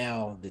right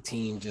now, the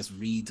team just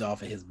reads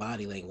off of his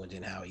body language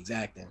and how he's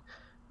acting.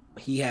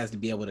 He has to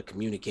be able to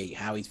communicate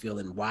how he's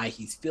feeling, why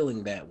he's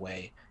feeling that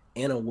way,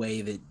 in a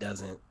way that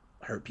doesn't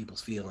hurt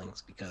people's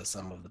feelings, because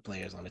some of the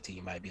players on the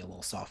team might be a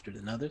little softer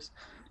than others.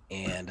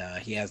 And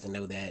he has to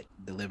know that,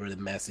 deliver the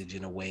message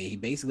in a way. He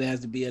basically has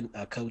to be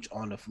a coach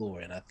on the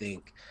floor. And I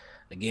think,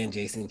 again,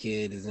 Jason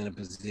Kidd is in a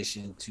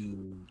position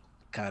to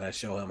kind of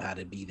show him how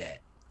to be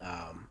that.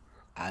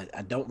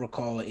 I don't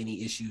recall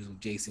any issues with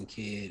Jason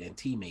Kidd and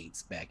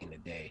teammates back in the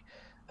day.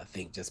 I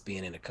think just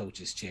being in a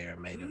coach's chair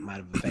might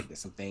have affected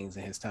some things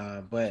in his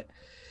time. But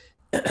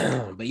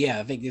yeah,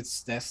 I think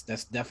that's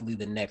definitely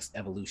the next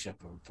evolution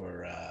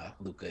for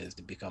Luka, is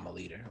to become a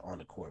leader on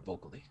the court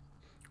vocally.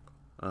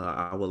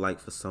 I would like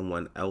for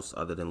someone else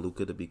other than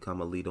Luka to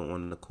become a leader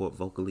on the court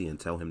vocally and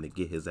tell him to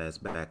get his ass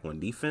back on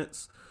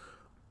defense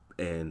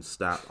and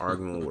stop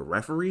arguing with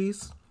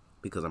referees,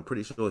 because I'm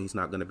pretty sure he's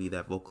not going to be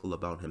that vocal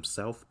about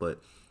himself.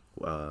 But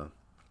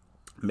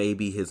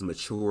maybe his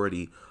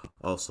maturity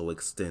also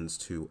extends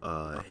to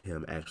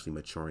him actually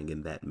maturing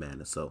in that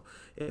manner. So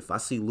if I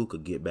see Luka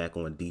get back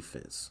on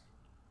defense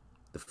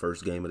the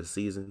first game of the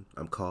season,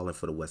 I'm calling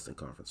for the Western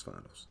Conference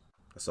Finals.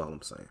 That's all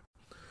I'm saying.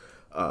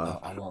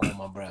 I won't hold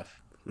my breath.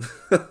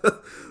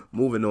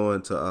 Moving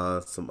on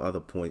to some other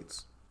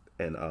points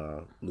in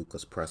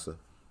Luka's presser.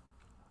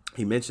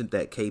 He mentioned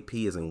that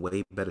KP is in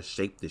way better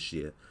shape this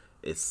year,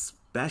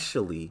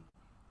 especially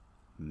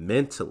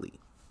mentally.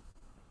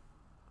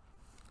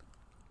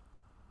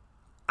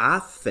 I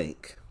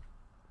think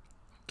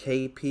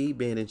KP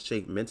being in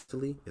shape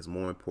mentally is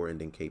more important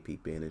than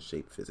KP being in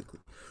shape physically.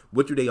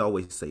 What do they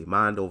always say?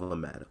 Mind over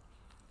matter.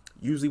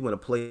 Usually when a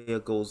player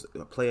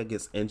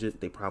gets injured,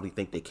 they probably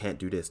think they can't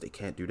do this, they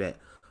can't do that.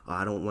 Oh,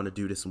 I don't want to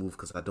do this move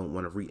because I don't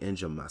want to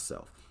re-injure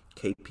myself.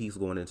 KP's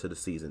going into the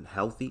season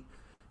healthy.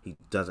 He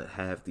doesn't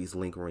have these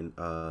lingering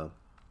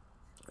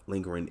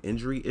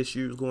injury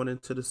issues going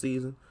into the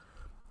season.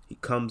 He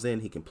comes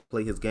in, he can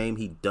play his game.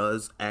 He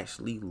does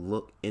actually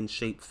look in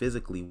shape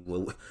physically,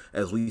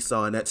 as we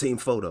saw in that team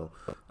photo.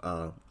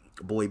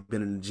 Boy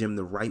been in the gym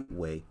the right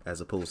way,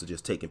 as opposed to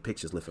just taking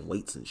pictures, lifting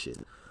weights and shit.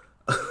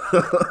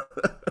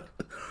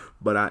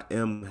 But I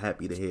am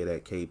happy to hear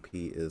that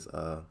KP is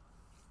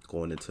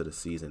going into the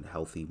season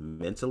healthy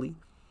mentally.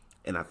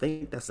 And I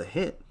think that's a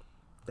hint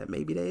that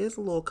maybe there is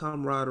a little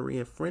camaraderie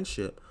and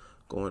friendship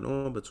going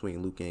on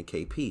between Luka and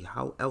KP.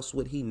 How else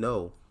would he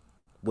know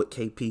what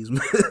KP's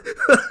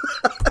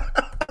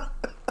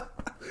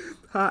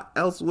How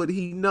else would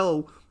he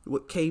know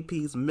what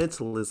KP's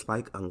mental is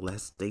like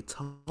unless they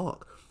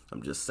talk?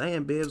 I'm just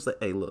saying, Bibbs, like,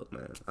 hey, look,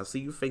 man, I see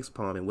you face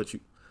palming. What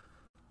you?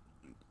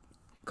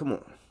 Come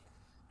on.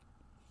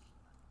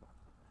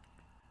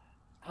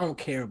 I don't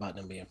care about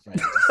them being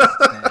friends,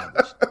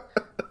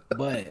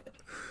 but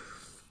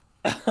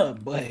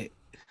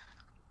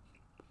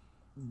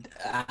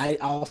I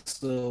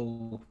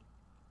also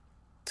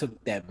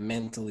took that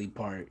mentally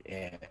part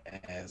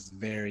as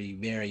very,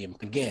 very,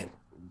 again,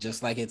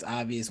 just like it's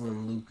obvious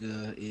when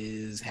Luka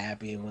is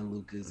happy and when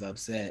Luka is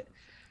upset,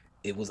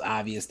 it was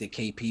obvious that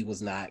KP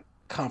was not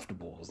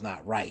comfortable, was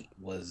not right,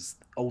 was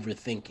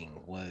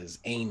overthinking, was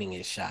aiming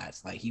his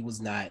shots. Like he was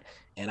not,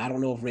 and I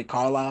don't know if Rick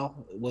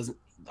Carlisle was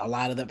a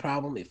lot of the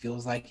problem. It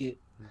feels like it.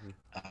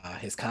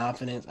 His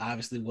confidence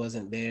obviously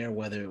wasn't there,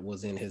 whether it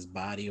was in his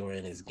body or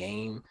in his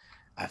game.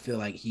 I feel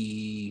like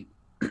he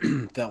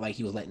felt like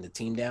he was letting the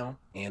team down,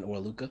 and or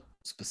Luka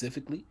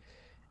specifically.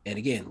 And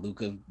again,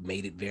 Luka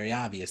made it very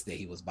obvious that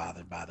he was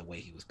bothered by the way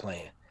he was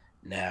playing.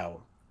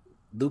 Now,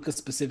 Luka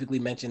specifically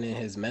mentioning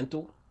his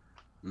mental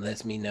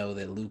lets me know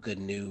that Luka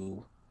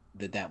knew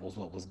that that was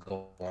what was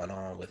going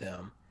on with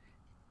him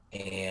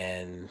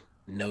and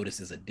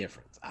notices a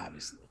difference,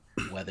 obviously,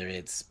 whether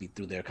it's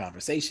through their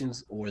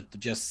conversations or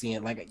just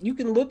seeing, like, you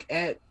can look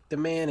at the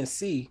man and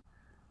see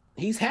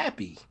he's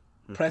happy.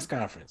 Press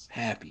conference,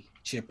 happy,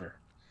 chipper,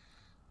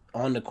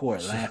 on the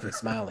court, laughing,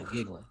 smiling,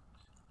 giggling.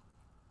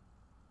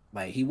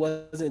 Like, he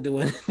wasn't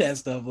doing that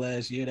stuff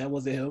last year. That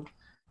wasn't him.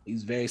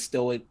 He's very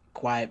stoic,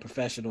 quiet,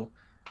 professional.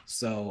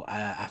 So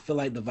I feel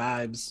like the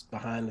vibes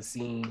behind the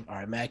scene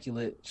are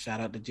immaculate. Shout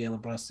out to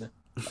Jalen Brunson.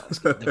 The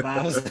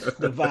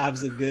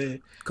vibes are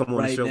good. Come on,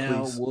 right the show,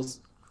 now.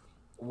 please.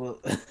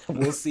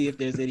 We'll see if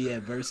there's any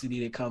adversity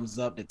that comes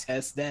up to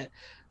test that.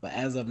 But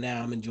as of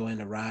now, I'm enjoying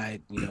the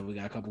ride. You know, we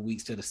got a couple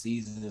weeks to the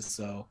season,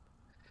 so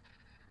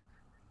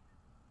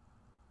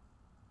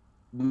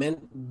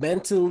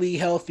mentally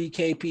healthy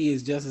KP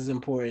is just as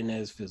important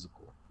as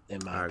physical, in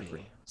my opinion.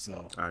 Agree.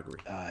 So I agree.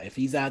 If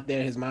he's out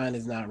there, his mind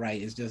is not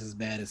right. It's just as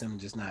bad as him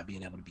just not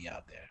being able to be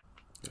out there.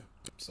 Yeah.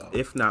 So,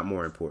 if not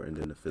more important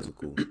than the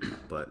physical,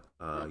 but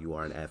you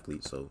are an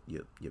athlete, so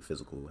your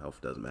physical health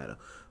doesn't matter.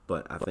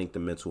 But I think the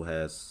mental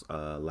has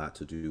a lot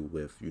to do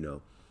with, you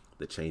know,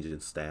 the change in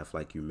staff,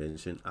 like you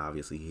mentioned.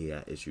 Obviously, he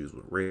had issues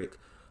with Rick.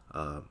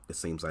 It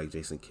seems like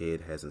Jason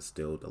Kidd has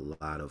instilled a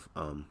lot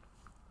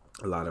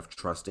of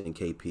trust in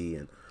KP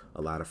and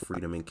a lot of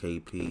freedom in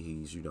KP.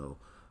 He's, you know,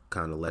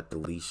 kind of let the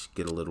leash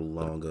get a little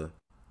longer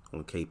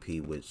on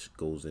KP, which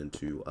goes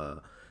into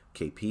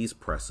KP's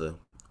presser,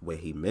 where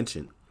he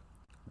mentioned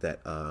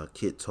that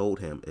Kidd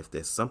told him, if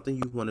there's something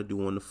you want to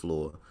do on the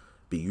floor,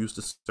 be used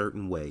a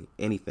certain way,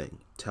 anything,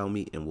 tell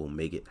me and we'll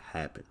make it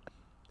happen.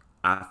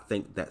 I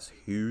think that's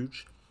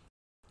huge,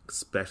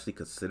 especially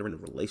considering the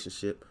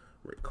relationship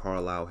Rick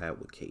Carlisle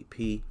had with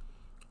KP.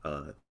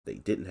 They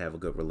didn't have a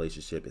good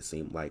relationship. It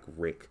seemed like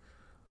Rick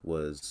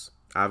is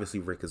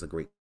a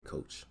great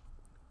coach.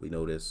 We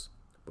know this,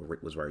 but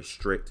Rick was very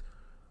strict.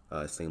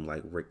 It seemed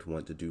like Rick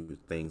wanted to do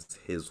things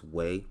his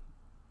way.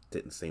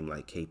 Didn't seem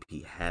like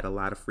KP had a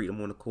lot of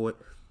freedom on the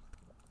court.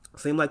 It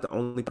seemed like the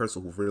only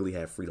person who really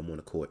had freedom on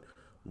the court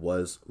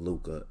was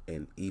Luka,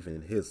 and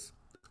even his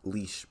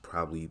leash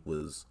probably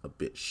was a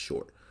bit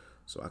short.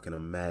 So I can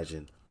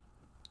imagine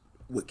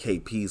what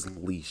KP's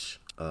leash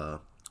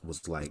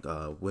was like.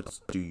 What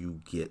do you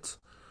get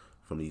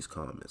from these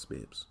comments,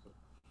 Bibbs?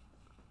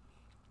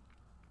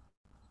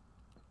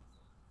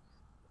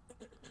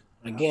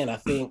 Again, I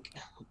think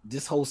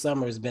this whole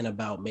summer has been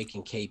about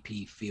making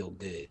KP feel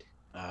good,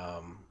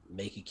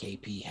 making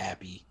KP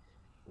happy,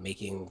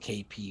 making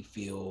KP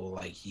feel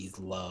like he's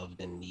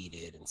loved and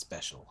needed and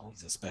special.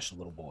 He's a special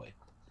little boy,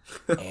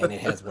 and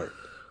it has worked.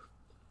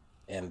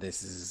 And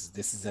this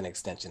is an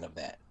extension of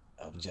that,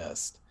 of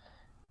just,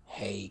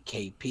 hey,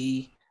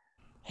 KP,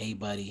 hey,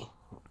 buddy,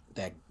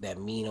 that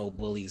mean old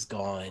bully's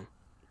gone.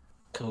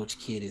 Coach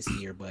Kidd is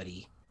here,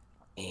 buddy.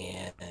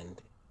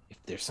 And if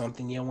there's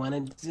something you want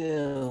to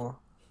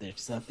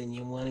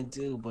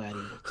do, buddy,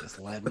 just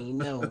let me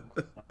know.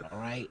 All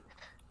right?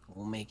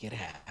 We'll make it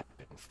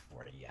happen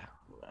for you.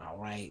 All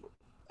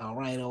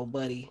right, old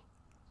buddy.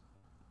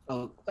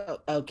 Oh,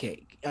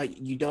 okay.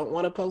 You don't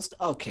want to post?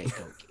 Okay,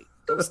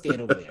 go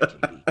stand over there,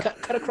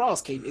 KP. Cut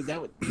across, KP. Is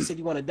that what you said?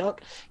 You want to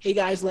dunk? Hey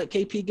guys, let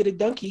KP get a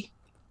dunky.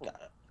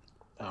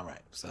 All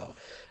right, so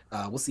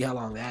we'll see how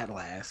long that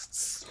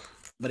lasts.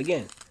 But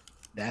again,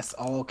 that's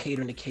all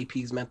catering to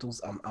KP's mentals.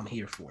 I'm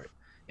here for it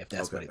if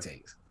that's what it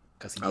takes,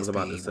 because he gets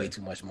paid way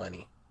too much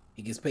money.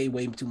 He gets paid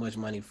way too much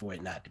money for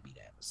it not to be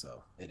that.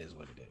 So it is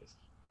what it is.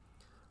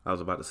 I was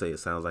about to say it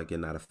sounds like you're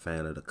not a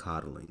fan of the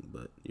coddling,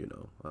 but you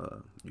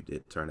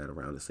did turn that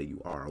around and say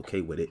you are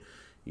okay with it.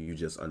 You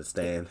just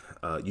understand.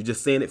 You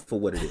just saying it for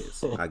what it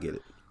is. I get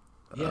it.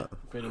 Yeah,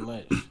 pretty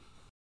much.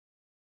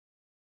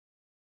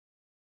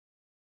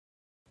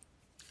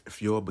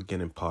 If you're a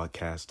beginning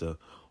podcaster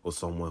or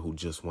someone who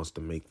just wants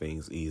to make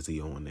things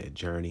easy on their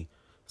journey,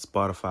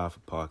 Spotify for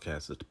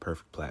Podcasts is the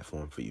perfect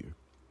platform for you.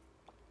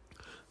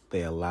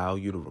 They allow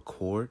you to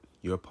record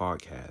your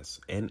podcast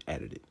and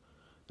edit it,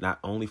 not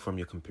only from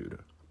your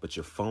computer, but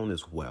your phone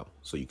as well,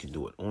 so you can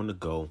do it on the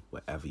go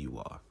wherever you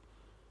are.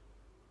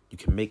 You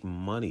can make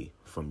money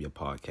from your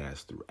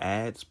podcast through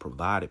ads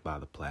provided by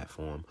the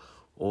platform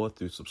or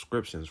through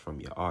subscriptions from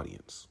your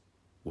audience,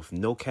 with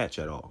no catch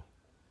at all.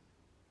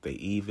 They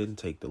even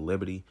take the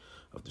liberty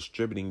of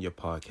distributing your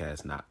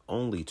podcast not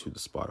only to the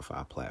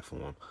Spotify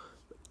platform,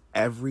 but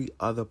every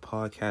other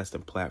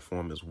podcasting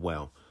platform as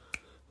well.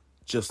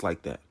 Just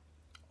like that.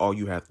 All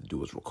you have to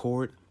do is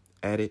record,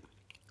 edit,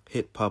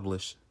 hit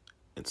publish,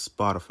 and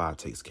Spotify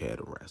takes care of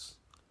the rest.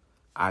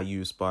 I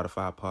use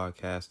Spotify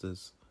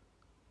Podcasters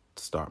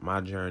to start my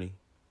journey.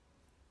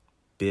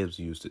 Bibbs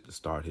used it to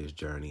start his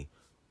journey.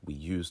 We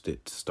used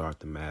it to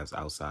start the Mavs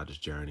Outsiders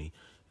journey.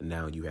 And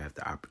now you have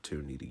the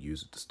opportunity to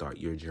use it to start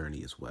your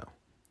journey as well.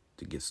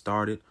 To get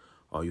started,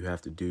 all you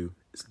have to do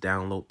is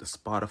download the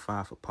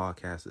Spotify for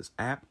Podcasters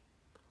app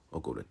or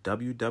go to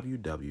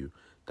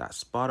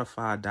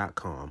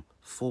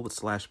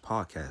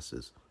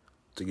www.spotify.com/podcasters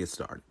to get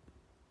started.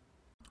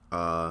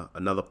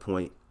 Another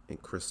point in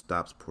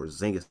Kristaps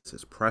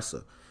Porzingis'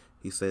 presser,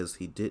 he says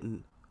he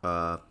didn't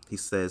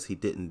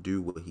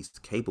do what he's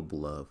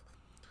capable of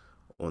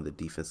on the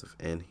defensive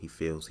end. He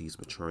feels he's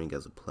maturing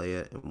as a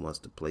player and wants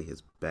to play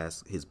his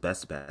best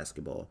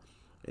basketball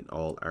in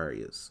all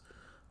areas.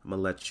 I'm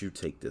gonna let you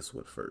take this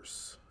one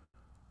first.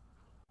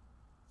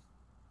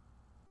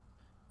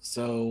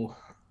 So,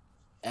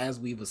 as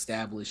we've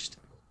established,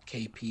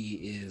 KP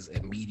is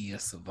a media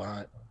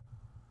savant.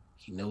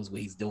 He knows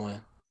what he's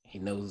doing. He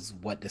knows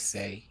what to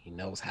say. He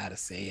knows how to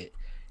say it.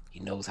 He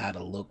knows how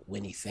to look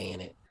when he's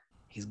saying it.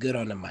 He's good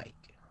on the mic.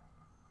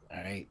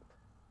 All right.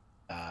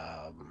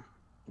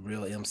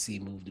 Real MC,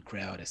 move the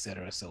crowd,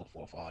 etc., so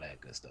forth, all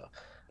that good stuff.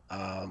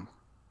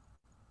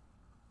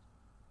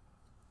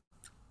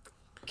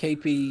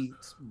 KP,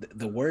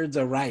 the words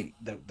are right.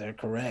 They're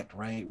correct,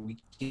 right? We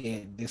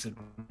can't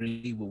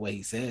disagree with what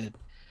he said.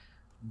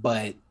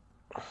 But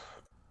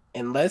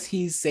unless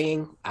he's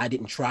saying, I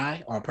didn't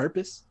try on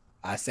purpose,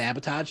 I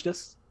sabotaged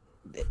us,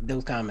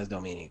 those comments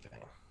don't mean anything.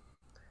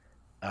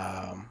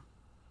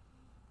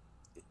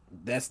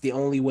 That's the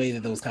only way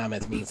that those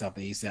comments mean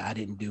something. He said, I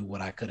didn't do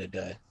what I could have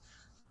done.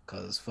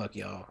 Because fuck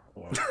y'all,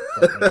 or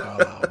fuck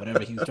Carlisle,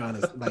 whatever he was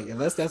trying to, like,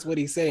 unless that's what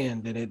he's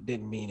saying, then it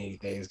didn't mean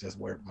anything. It's just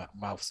word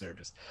mouth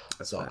service.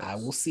 That's so nice. I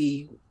will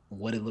see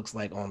what it looks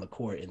like on the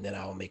court, and then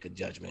I'll make a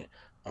judgment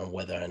on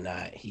whether or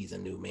not he's a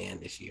new man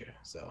this year.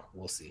 So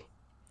we'll see.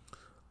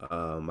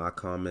 My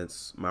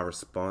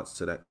response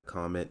to that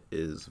comment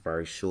is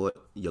very short.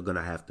 You're going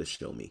to have to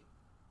show me.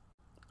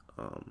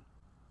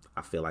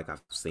 I feel like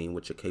I've seen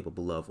what you're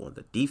capable of on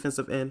the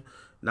defensive end,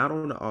 not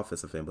on the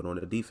offensive end, but on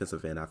the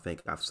defensive end, I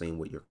think I've seen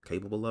what you're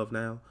capable of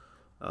now.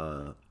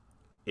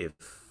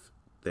 If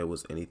there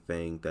was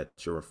anything that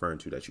you're referring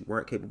to that you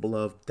weren't capable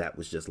of, that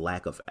was just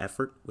lack of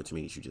effort, which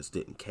means you just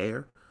didn't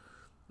care.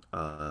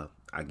 I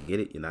get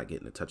it. You're not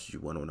getting the touches you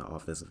want on the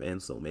offensive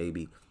end, so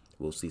maybe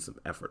we'll see some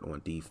effort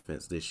on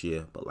defense this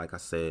year. But like I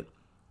said,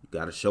 you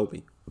got to show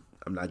me.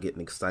 I'm not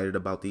getting excited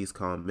about these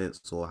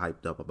comments or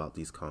hyped up about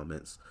these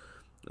comments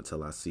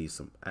until I see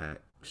some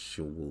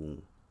actual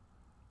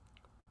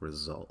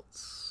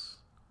results.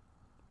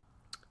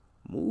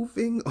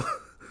 Moving on.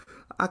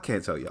 I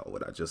can't tell y'all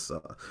what I just saw.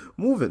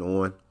 Moving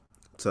on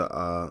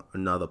to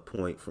another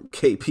point from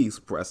KP's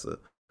presser.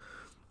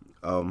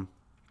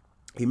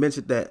 He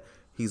mentioned that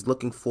he's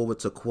looking forward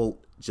to,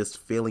 quote, just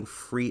feeling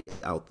free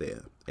out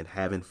there and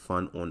having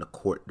fun on the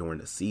court during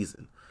the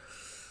season.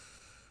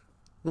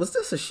 Was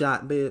this a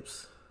shot,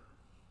 Bibbs?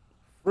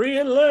 Free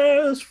at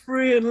last,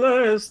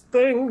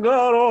 thank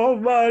God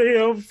Almighty,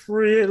 I'm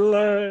free at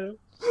last.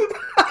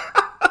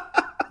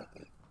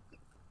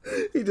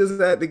 He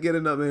just had to get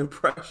another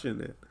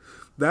impression in.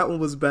 That one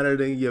was better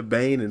than your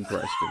Bane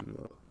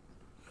impression.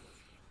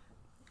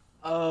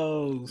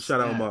 Oh,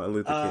 shout out Martin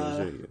Luther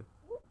King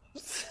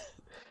Jr.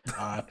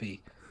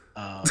 R.I.P.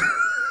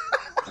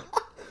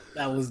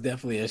 That was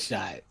definitely a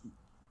shot.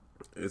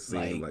 It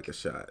seemed like a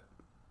shot.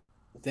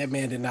 That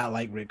man did not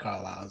like Rick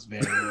Carlisle. It's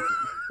very,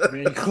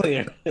 very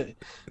clear that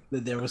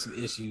there were some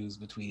issues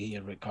between he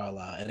and Rick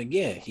Carlisle. And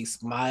again, he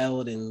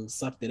smiled and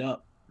sucked it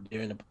up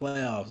during the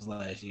playoffs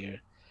last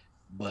year.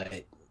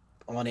 But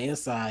on the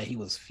inside, he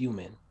was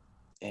fuming.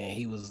 And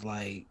he was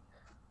like,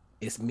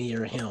 it's me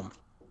or him.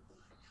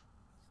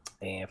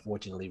 And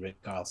fortunately,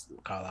 Rick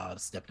Carlisle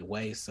stepped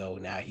away. So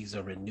now he's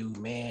a renewed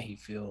man. He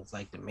feels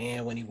like the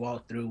man when he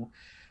walked through.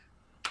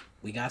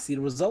 We got to see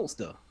the results,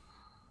 though.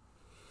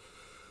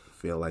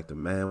 Feel like the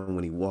man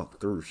when he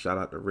walked through. Shout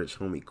out to Rich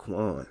Homie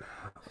Quan.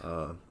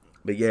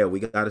 But yeah, we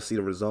got to see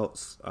the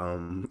results.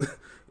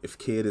 If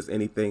Kid is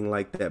anything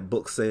like that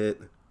book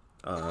said,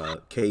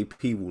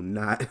 KP will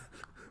not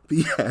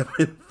be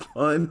having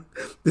fun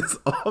this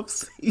off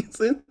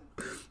season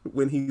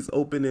when he's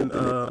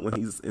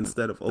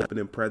instead of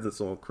opening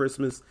presents on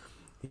Christmas,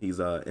 he's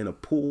in a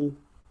pool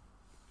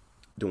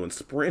doing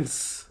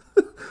sprints.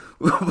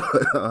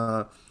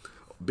 But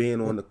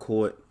being on the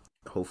court,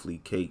 hopefully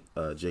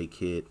J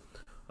Kidd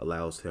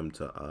allows him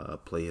to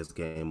play his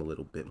game a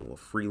little bit more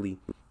freely.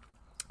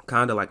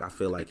 Kind of like I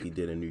feel like he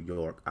did in New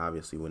York.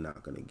 Obviously, we're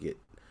not going to get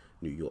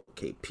New York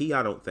KP,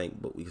 I don't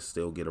think, but we can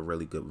still get a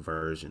really good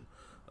version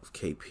of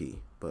KP.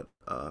 But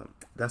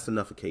that's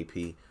enough of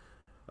KP.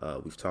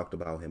 We've talked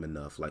about him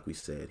enough. Like we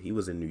said, he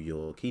was in New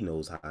York. He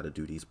knows how to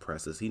do these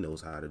presses. He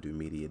knows how to do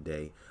media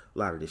day. A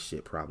lot of this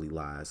shit probably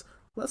lies.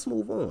 Let's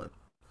move on.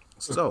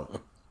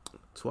 So,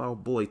 to our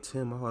boy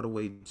Tim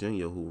Hardaway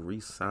Jr., who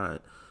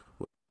re-signed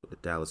with the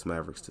Dallas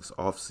Mavericks this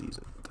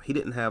offseason. He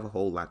didn't have a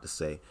whole lot to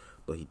say,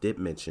 but he did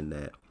mention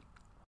that,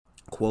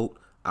 quote,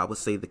 I would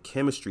say the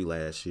chemistry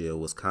last year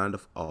was kind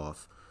of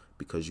off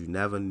because you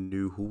never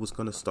knew who was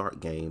going to start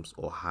games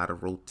or how the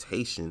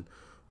rotation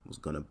was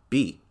going to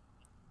be.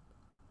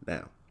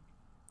 Now,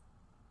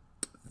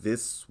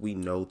 this we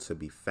know to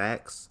be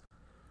facts.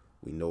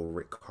 We know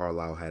Rick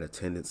Carlisle had a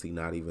tendency,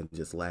 not even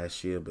just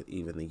last year, but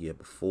even the year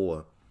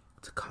before,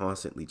 to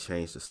constantly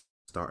change the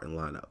starting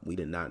lineup. We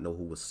did not know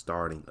who was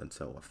starting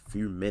until a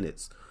few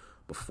minutes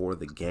before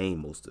the game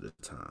most of the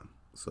time.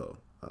 So,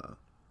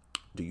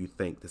 do you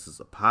think this is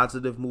a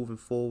positive moving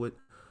forward?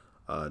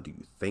 Do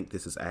you think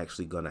this is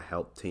actually going to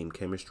help team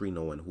chemistry,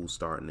 knowing who's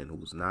starting and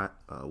who's not?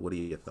 What are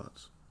your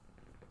thoughts?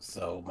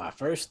 So my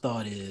first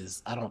thought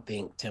is I don't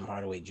think Tim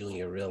Hardaway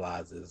Jr.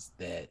 realizes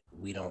that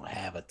we don't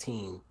have a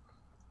team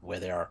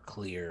where there are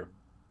clear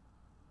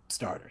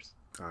starters.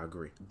 I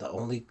agree. The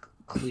only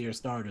clear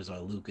starters are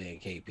Luka and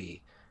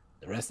KP.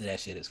 The rest of that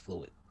shit is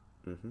fluid.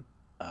 Mm-hmm.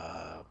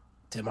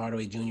 Tim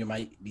Hardaway Jr.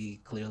 might be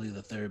clearly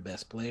the third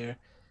best player,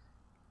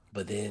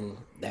 but then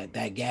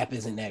that gap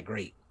isn't that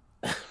great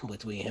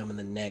between him and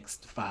the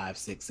next 5,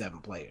 6, 7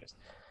 players.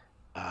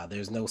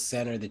 There's no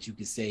center that you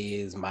could say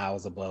is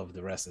miles above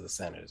the rest of the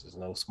centers. There's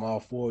no small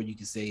forward you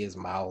could say is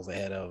miles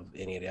ahead of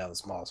any of the other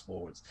small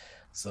forwards.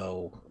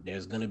 So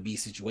there's going to be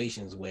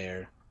situations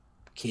where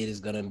Kid is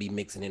going to be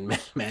mixing and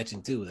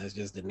matching too. That's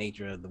just the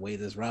nature of the way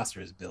this roster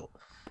is built.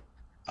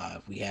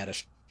 If we had a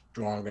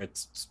stronger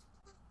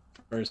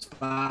first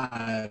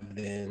 5,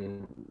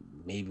 then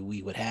maybe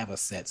we would have a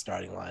set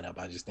starting lineup.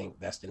 I just think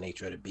that's the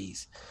nature of the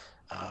beast.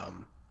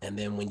 And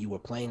then when you were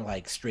playing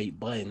like straight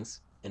buttons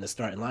in the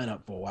starting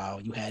lineup for a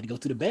while, you had to go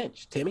to the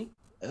bench, Timmy.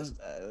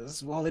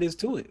 That's all it is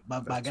to it. My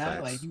guy,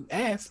 facts. Like you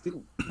asked,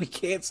 we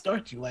can't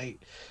start you.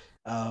 Like,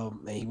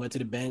 and he went to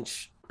the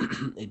bench.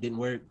 It didn't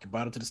work. You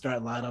brought him to the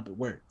starting lineup. It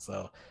worked.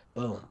 So,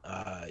 boom.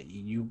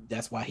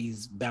 That's why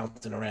he's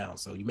bouncing around.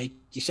 So you make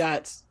your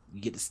shots, you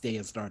get to stay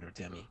a starter,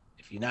 Timmy.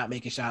 If you're not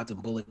making shots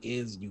and Bullock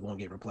is, you're gonna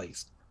get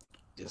replaced.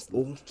 Just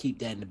keep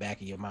that in the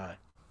back of your mind.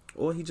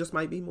 Or he just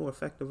might be more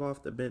effective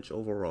off the bench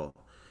overall,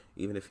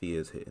 even if he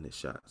is hitting his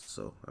shots.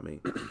 So I mean,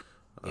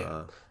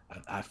 yeah,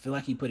 I feel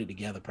like he put it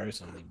together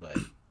personally, but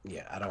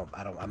yeah, I don't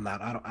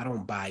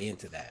buy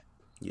into that.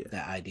 Yeah,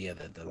 that idea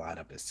that the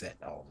lineup is set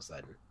all of a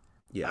sudden.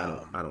 Yeah,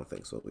 I don't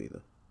think so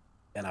either.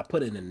 And I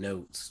put in the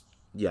notes.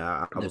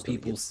 Yeah, I was going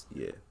to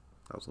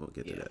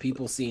get to that.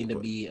 People seem to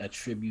be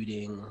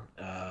attributing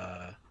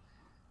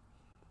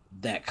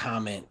that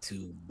comment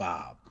to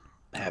Bob.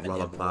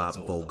 Bob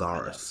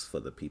Voulgaris for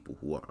the people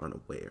who are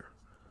unaware.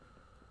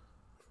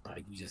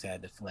 You just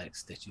had to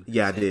flex that you.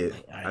 Yeah, I did.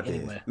 Right, I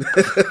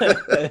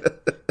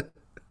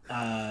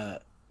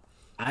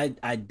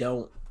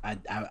did.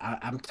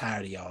 I'm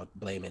tired of y'all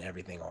blaming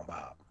everything on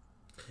Bob.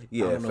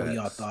 Yeah, I don't know who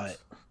y'all thought.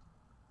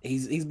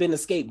 He's been a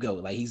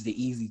scapegoat. Like he's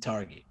the easy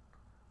target.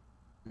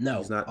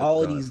 No,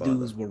 all of these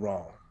dudes were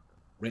wrong.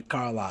 Rick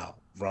Carlisle,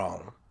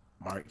 wrong.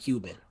 Mark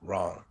Cuban,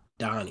 wrong.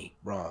 Donnie,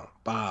 wrong.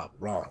 Bob,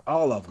 wrong.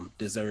 All of them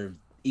deserve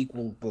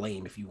equal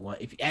blame if you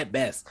want. If at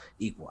best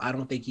equal. I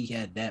don't think he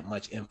had that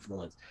much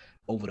influence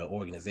over the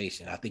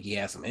organization. I think he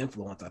had some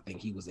influence. I think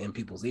he was in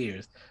people's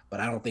ears, but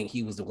I don't think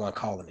he was the one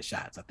calling the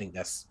shots. I think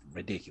that's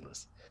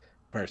ridiculous,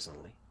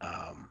 personally,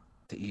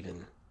 to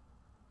even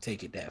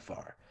take it that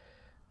far.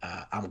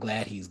 I'm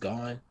glad he's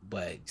gone,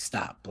 but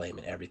stop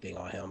blaming everything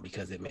on him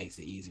because it makes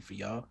it easy for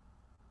y'all.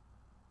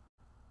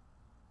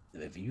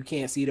 If you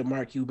can't see that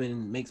Mark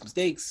Cuban makes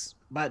mistakes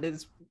by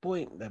this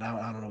point, then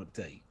I don't know what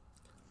to tell you.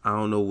 I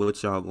don't know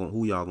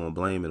who y'all gonna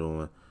blame it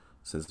on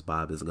since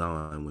Bob is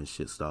gone when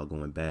shit start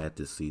going bad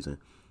this season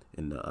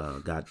and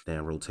the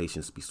goddamn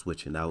rotations be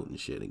switching out and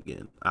shit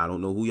again. I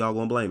don't know who y'all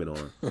gonna blame it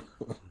on.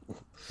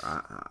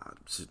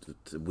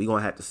 We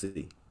gonna have to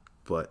see.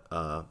 But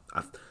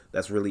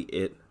that's really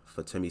it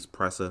for Timmy's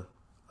presser.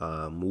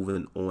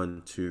 Moving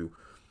on to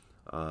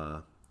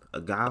a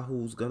guy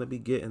who's going to be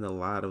getting a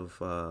lot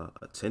of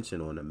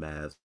attention on the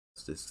Mavs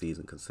this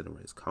season, considering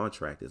his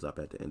contract is up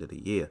at the end of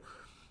the year.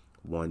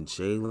 one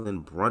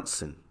Jalen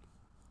Brunson.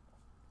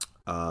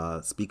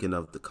 Speaking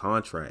of the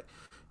contract,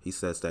 he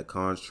says that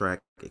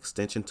contract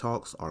extension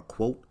talks are,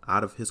 quote,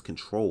 out of his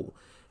control,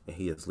 and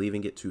he is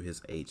leaving it to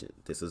his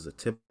agent. This is a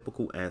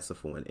typical answer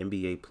for an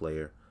NBA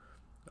player.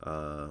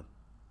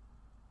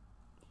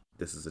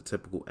 This is a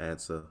typical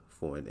answer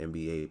for an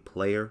NBA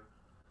player.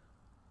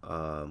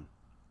 I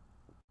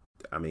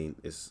mean,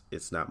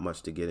 it's not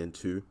much to get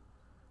into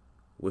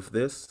with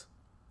this.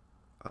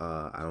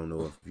 I don't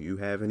know if you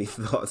have any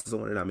thoughts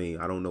on it. I mean,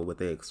 I don't know what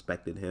they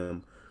expected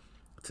him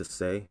to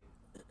say.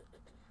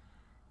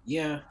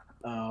 Yeah,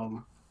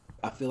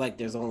 I feel like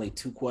there's only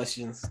two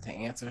questions to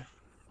answer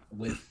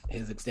with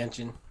his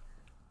extension.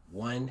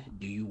 One,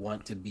 do you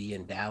want to be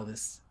in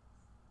Dallas?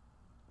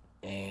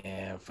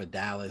 And for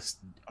Dallas,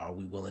 are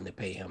we willing to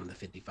pay him the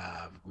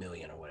 $55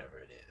 million or whatever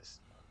it is?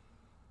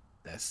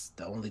 That's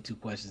the only two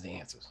questions to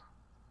answer.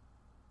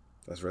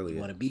 That's really you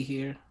it. Want to be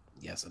here?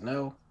 Yes or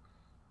no?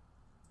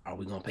 Are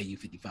we gonna pay you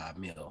 $55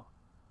 million?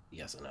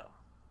 Yes or no?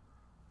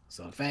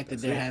 So the fact that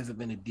there hasn't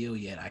been a deal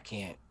yet, I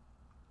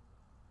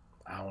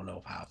don't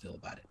know how I feel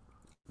about it.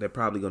 They're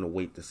probably gonna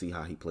wait to see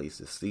how he plays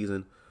this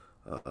season.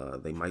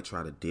 They might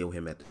try to deal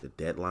him at the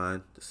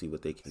deadline to see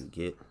what they can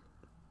get.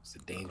 It's a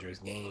dangerous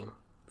game.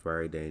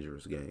 Very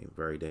dangerous game.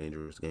 Very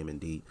dangerous game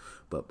indeed.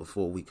 But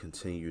before we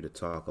continue to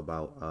talk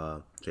about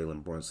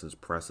Jalen Brunson's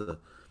presser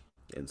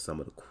and some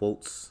of the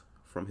quotes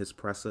from his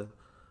presser,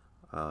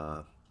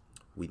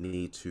 we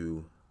need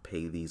to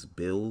pay these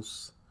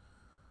bills.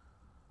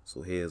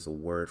 So here's a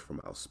word from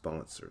our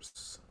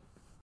sponsors.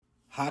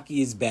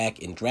 Hockey is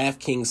back, and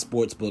DraftKings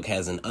Sportsbook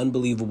has an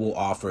unbelievable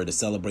offer to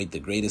celebrate the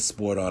greatest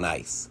sport on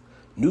ice.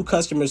 New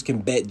customers can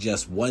bet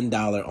just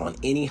 $1 on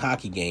any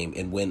hockey game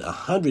and win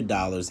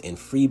 $100 in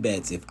free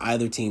bets if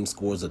either team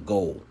scores a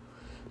goal.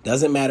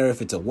 Doesn't matter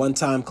if it's a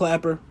one-time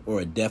clapper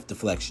or a deft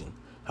deflection.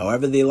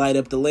 However they light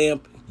up the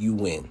lamp, you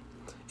win.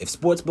 If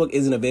Sportsbook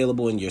isn't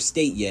available in your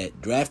state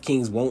yet,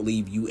 DraftKings won't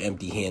leave you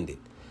empty-handed.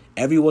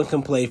 Everyone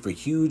can play for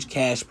huge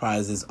cash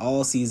prizes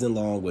all season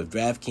long with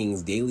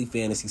DraftKings Daily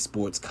Fantasy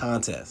Sports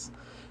Contest.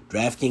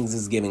 DraftKings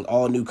is giving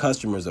all new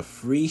customers a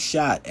free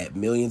shot at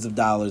millions of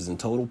dollars in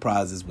total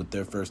prizes with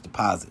their first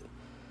deposit.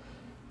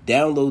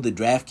 Download the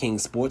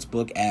DraftKings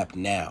Sportsbook app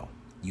now.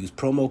 Use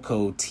promo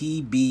code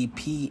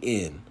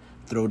TBPN.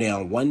 Throw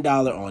down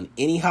 $1 on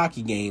any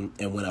hockey game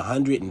and win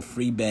 $100 in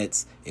free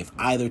bets if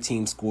either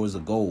team scores a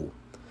goal.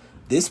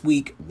 This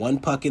week, one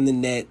puck in the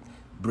net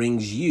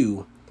brings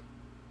you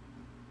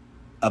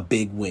a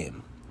big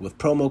win with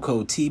promo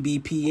code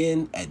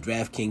TBPN at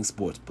DraftKings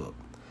Sportsbook.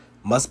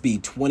 Must be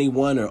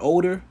 21 or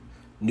older,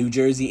 New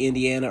Jersey,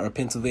 Indiana, or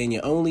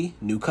Pennsylvania only,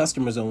 new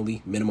customers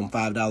only, minimum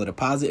 $5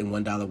 deposit and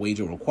 $1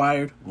 wager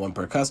required, one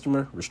per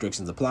customer,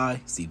 restrictions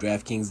apply. See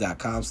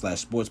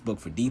DraftKings.com/sportsbook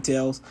for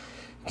details.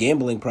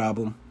 Gambling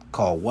problem,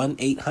 call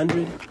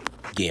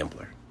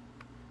 1-800-GAMBLER.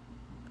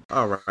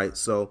 All right,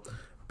 so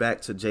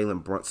back to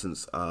Jalen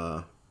Brunson's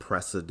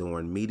presser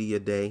during media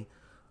day.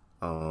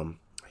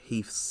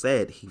 He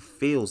said he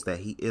feels that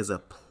he is a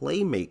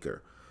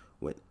playmaker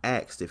when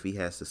asked if he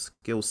has the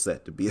skill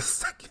set to be a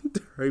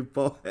secondary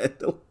ball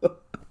handler.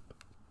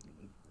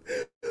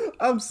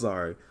 I'm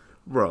sorry,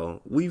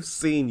 bro. We've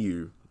seen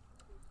you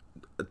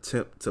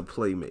attempt to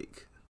play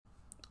make.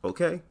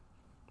 Okay?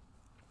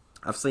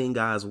 I've seen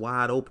guys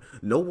wide open.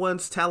 No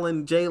one's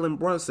telling Jalen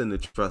Brunson to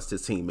trust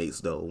his teammates,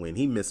 though, when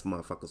he missed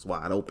motherfuckers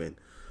wide open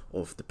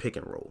off the pick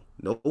and roll.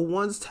 No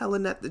one's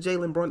telling that to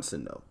Jalen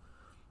Brunson, though.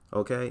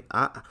 Okay?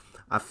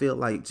 I feel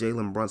like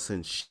Jalen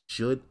Brunson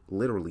should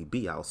literally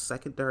be our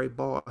secondary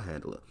ball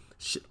handler.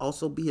 Should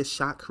also be a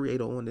shot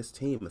creator on this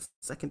team, a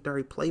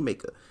secondary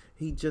playmaker.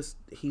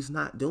 He's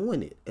not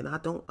doing it. And I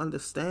don't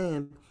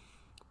understand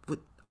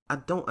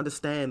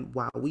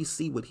why we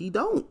see what he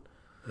don't.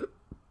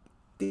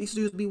 These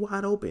dudes be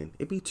wide open.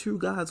 It be two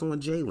guys on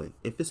Jalen.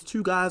 If it's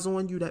two guys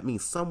on you, that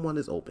means someone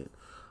is open.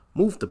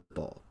 Move the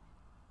ball.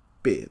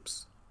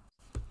 Bibbs.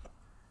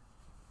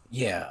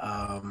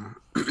 Yeah,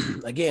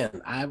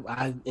 again,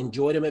 I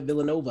enjoyed him at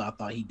Villanova. I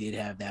thought he did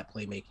have that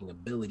playmaking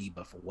ability,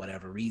 but for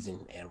whatever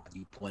reason, and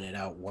you pointed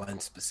out one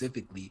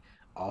specifically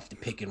off the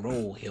pick and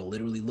roll, he'll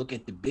literally look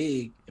at the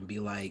big and be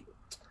like,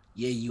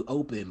 yeah, you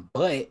open,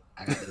 but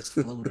I got this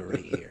floater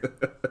right here.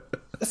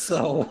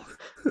 So,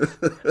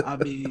 I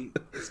mean,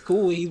 it's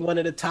cool. He's one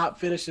of the top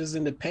finishers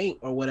in the paint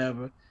or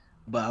whatever,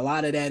 but a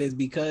lot of that is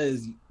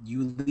because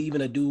you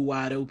leaving a dude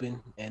wide open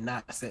and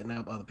not setting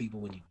up other people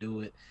when you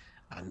do it.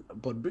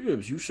 But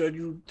Bibbs, you said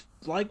you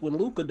like when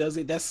Luka does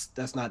it.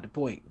 That's not the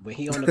point. When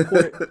he on the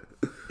court,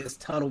 it's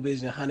tunnel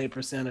vision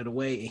 100% of the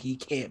way, and he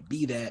can't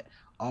be that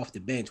off the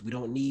bench. We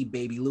don't need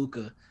baby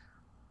Luka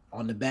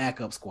on the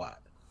backup squad,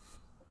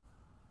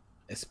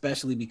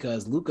 especially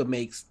because Luka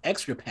makes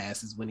extra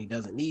passes when he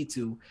doesn't need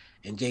to,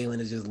 and Jalen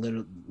is just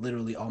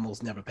literally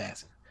almost never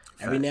passing.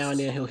 Every now and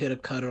then he'll hit a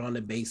cutter on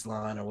the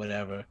baseline or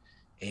whatever,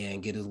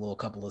 and get his little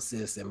couple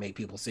assists and make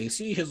people say,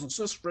 see his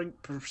assist rate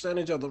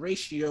percentage of the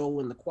ratio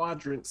and the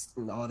quadrants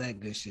and all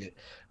that good shit.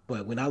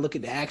 But when I look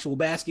at the actual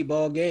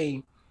basketball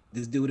game,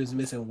 This dude is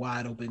missing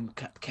wide open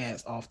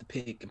cats off the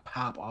pick and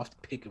pop off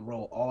the pick and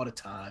roll all the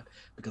time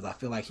because I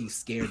feel like he's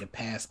scared to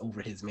pass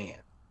over his man,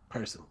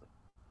 personally.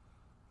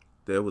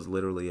 There was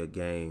literally a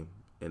game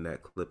in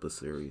that Clipper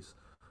series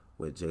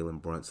where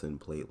Jalen Brunson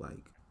played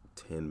like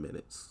 10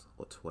 minutes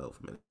or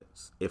 12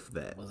 minutes, if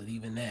that. Was it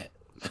even that?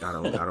 I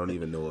don't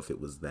even know if it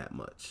was that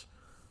much.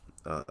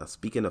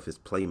 Speaking of his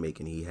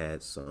playmaking, he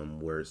had some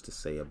words to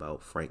say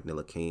about Frank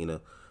Ntilikina,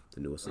 the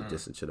newest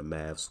addition to the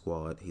Mavs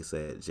squad. He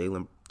said,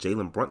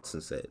 Jalen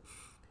Brunson said,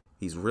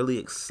 he's really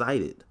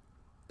excited.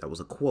 That was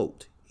a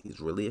quote. He's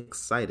really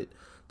excited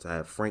to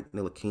have Frank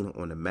Ntilikina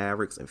on the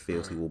Mavericks and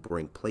feels he will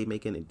bring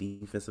playmaking and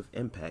defensive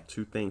impact,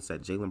 two things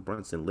that Jalen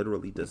Brunson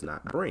literally does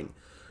not bring.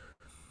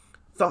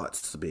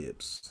 Thoughts,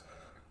 Bibbs?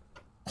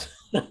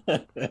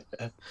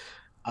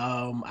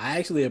 I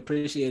actually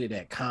appreciated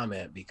that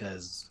comment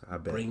because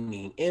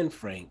bringing in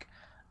Frank,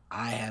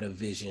 I had a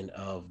vision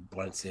of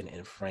Brunson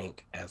and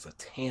Frank as a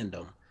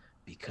tandem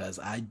because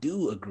I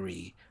do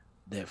agree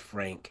that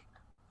Frank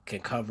can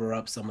cover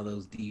up some of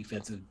those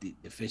defensive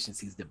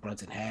deficiencies that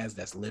Brunson has.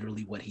 That's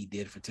literally what he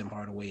did for Tim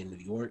Hardaway in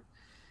New York.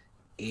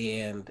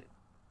 And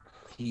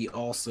he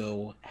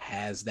also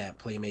has that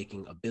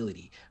playmaking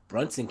ability.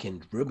 Brunson can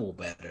dribble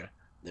better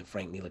than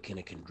Frank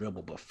Ntilikina can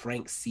dribble, but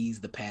Frank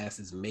sees the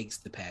passes, makes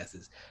the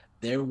passes.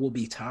 There will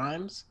be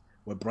times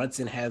where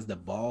Brunson has the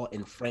ball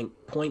and Frank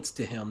points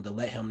to him to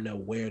let him know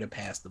where to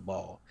pass the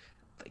ball.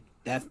 Like,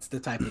 that's the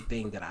type of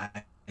thing that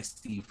I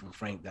see from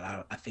Frank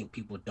that I think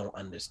people don't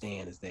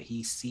understand, is that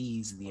he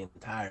sees the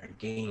entire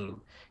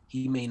game.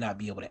 He may not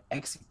be able to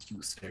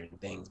execute certain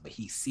things, but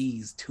he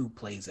sees two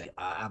plays.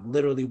 I've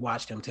literally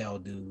watched him tell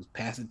dudes,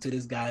 pass it to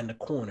this guy in the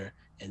corner,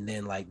 and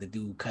then like the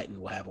dude cutting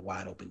will have a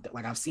wide open.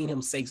 Like I've seen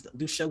him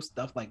show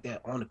stuff like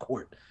that on the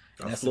court.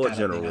 And that's the kind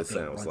of thing I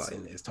think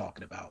Brunson is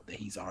talking about that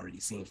he's already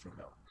seen from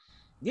him.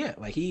 Yeah,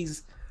 like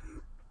he's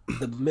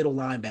the middle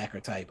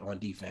linebacker type on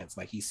defense.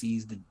 Like he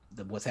sees the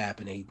what's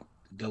happening,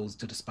 goes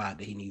to the spot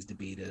that he needs to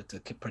be to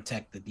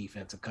protect the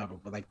defensive cover.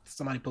 But like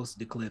somebody posted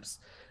the clips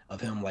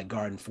of him like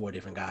guarding 4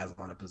 different guys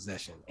on a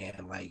possession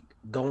and like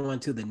going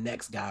to the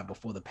next guy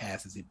before the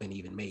pass has been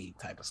even made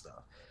type of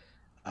stuff.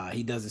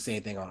 He does the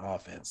same thing on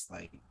offense.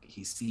 Like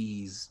he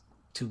sees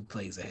 2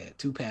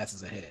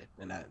 passes ahead,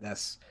 and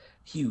that's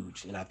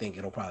huge. And I think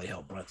it'll probably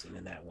help Brunson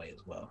in that way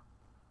as well.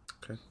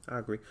 Okay, I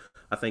agree.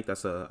 I think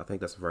that's a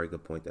very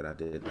good point that I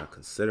did not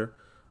consider.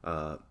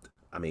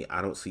 I mean,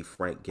 I don't see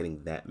Frank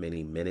getting that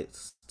many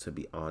minutes, to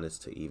be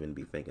honest, to even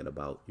be thinking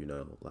about,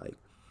 like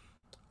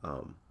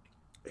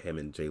him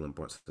and Jalen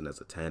Brunson as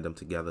a tandem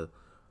together.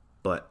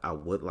 But I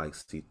would like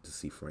to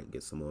see Frank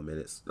get some more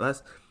minutes.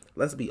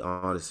 Let's be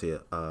honest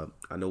here.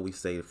 I know we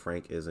say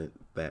Frank isn't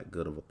that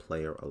good of a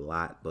player a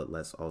lot, but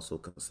let's also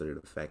consider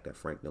the fact that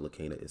Frank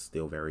Ntilikina is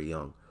still very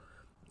young.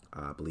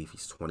 I believe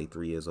he's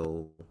 23 years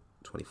old,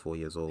 24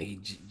 years old. I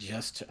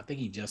think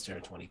he just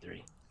turned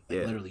 23.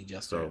 Literally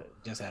just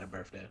had a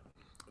birthday.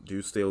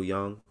 Dude's still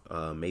young.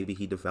 Maybe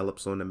he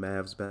develops on the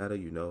Mavs better,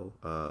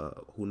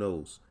 who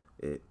knows?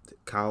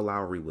 Kyle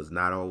Lowry was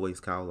not always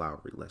Kyle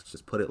Lowry. Let's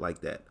just put it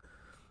like that.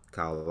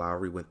 Kyle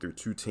Lowry went through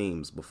 2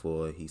 teams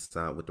before he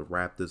signed with the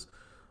Raptors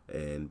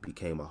and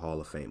became a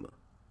Hall of Famer.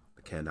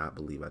 I cannot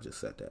believe I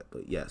just said that.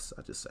 But yes,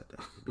 I just said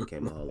that. He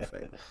became a Hall of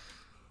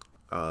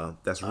Famer.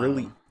 That's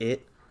really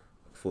it.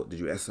 Did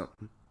you add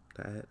something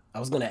to add? I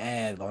was going to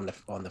add on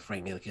the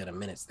Frank Ntilikina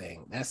minutes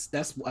thing.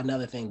 That's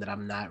another thing that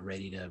I'm not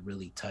ready to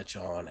really touch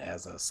on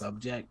as a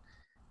subject.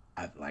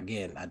 I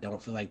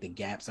don't feel like the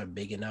gaps are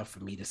big enough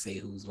for me to say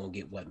who's going to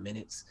get what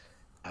minutes.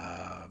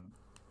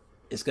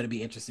 It's going to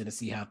be interesting to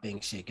see how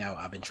things shake out.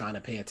 I've been trying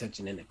to pay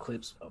attention in the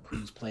clips of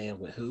who's playing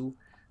with who,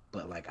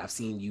 but like I've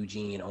seen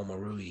Eugene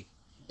Omarui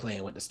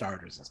playing with the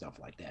starters and stuff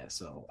like that.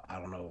 So I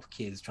don't know if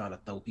kids trying to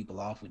throw people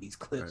off with these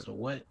clips or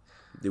what.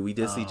 We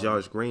did see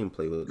Josh Green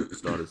play with the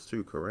starters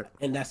too, correct?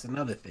 And that's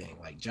another thing.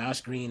 Like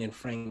Josh Green and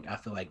Frank, I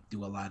feel like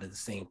do a lot of the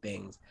same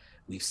things.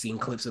 We've seen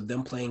clips of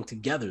them playing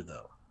together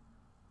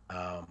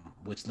though,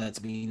 which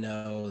lets me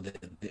know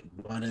that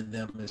one of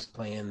them is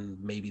playing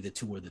maybe the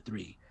 2 or the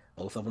 3.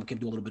 Both of them can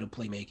do a little bit of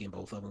playmaking.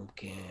 Both of them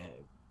can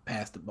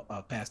pass the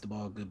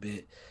ball a good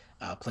bit,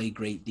 play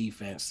great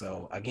defense.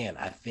 So again,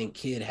 I think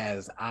Kid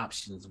has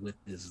options with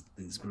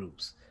these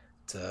groups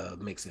to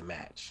mix and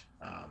match,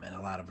 and a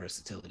lot of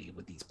versatility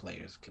with these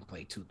players. Can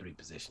play 2-3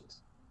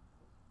 positions.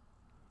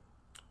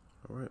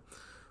 All right.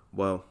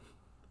 Well,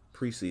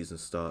 preseason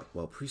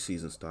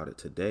started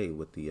today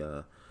with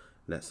the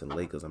Nets and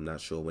Lakers. I'm not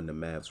sure when the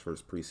Mavs'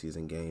 first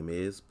preseason game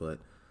is, but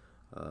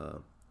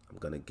I'm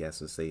going to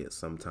guess and say it's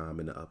sometime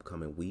in the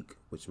upcoming week,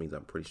 which means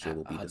I'm pretty sure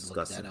we'll be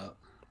discussing. Look that up.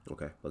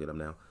 Okay, look at them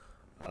now.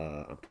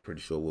 I'm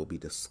pretty sure we'll be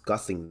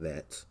discussing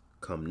that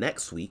come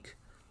next week,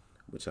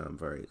 which I'm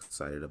very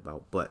excited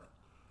about. But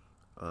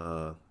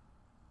I'm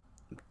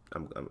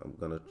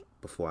going to,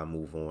 before I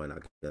move on, I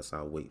guess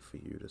I'll wait for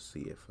you to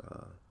see if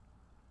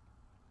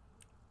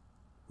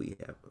we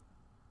have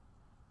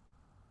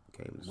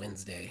games.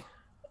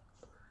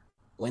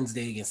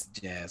 Wednesday against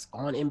the Jazz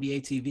on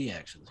NBA TV,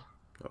 actually.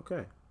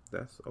 Okay.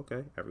 That's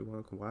okay.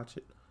 Everyone can watch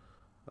it.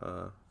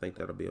 I think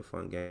that'll be a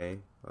fun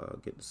game.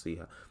 Get to see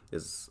how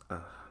is.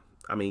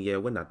 I mean, yeah,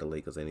 we're not the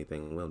Lakers or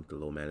anything. We're the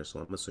low manager, so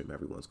I'm assuming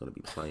everyone's going to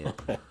be playing.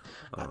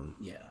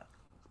 Yeah.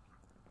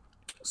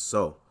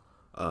 So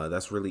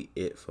that's really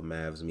it for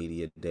Mavs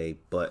Media Day.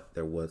 But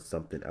there was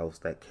something else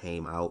that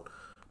came out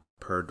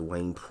per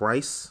Dwayne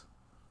Price.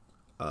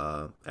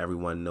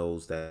 Everyone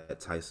knows that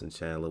Tyson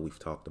Chandler, we've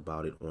talked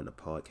about it on the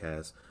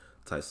podcast.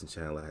 Tyson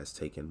Chandler has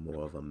taken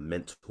more of a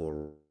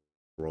mentor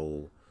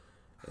role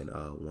in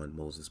one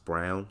Moses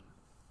Brown.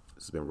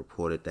 It's been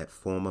reported that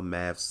former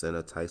Mavs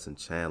center Tyson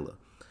Chandler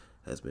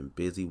has been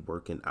busy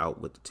working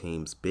out with the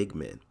team's big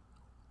men,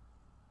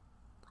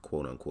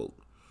 quote unquote,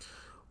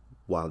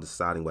 while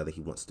deciding whether he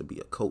wants to be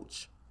a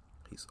coach.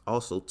 He's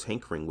also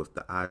tinkering with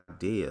the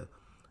idea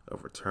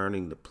of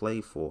returning to play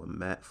for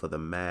the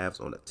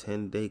Mavs on a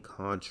 10-day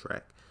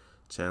contract.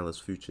 Chandler's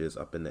future is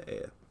up in the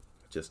air.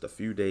 Just a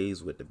few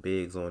days with the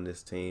bigs on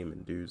this team,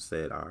 and dude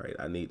said, all right,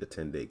 I need the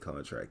 10-day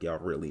contract. Y'all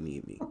really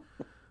need me.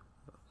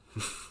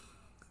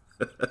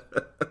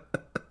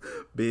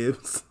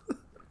 Bibbs.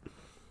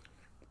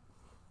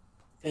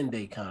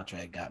 10-day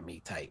contract got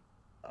me tight.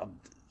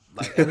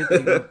 Like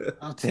everything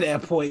up to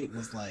that point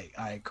was like,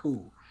 all right,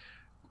 cool.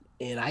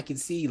 And I can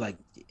see, like,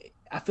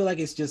 I feel like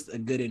it's just a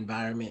good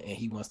environment and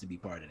he wants to be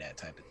part of that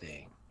type of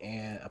thing.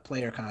 And a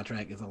player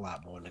contract is a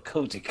lot more than a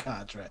coaching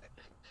contract,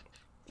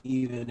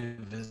 even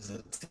if it's a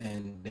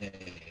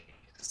 10-day.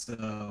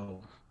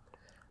 So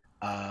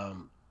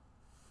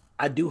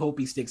I do hope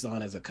he sticks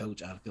on as a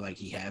coach. I feel like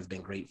he has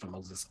been great for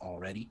Moses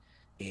already.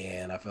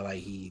 And I feel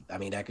like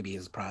that could be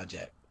his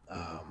project.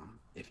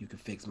 If you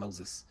could fix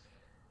Moses,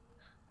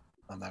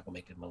 I'm not going to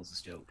make a Moses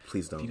joke.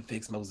 Please don't. If you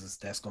fix Moses,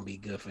 that's going to be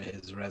good for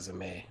his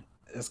resume.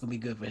 That's going to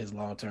be good for his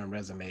long-term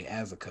resume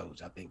as a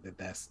coach. I think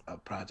that's a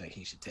project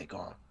he should take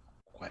on,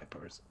 quite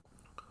personally.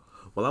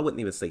 Well, I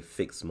wouldn't even say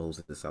fix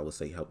Moses. I would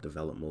say help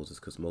develop Moses,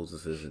 because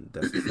Moses isn't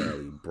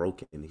necessarily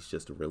broken. He's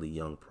just a really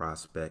young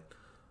prospect,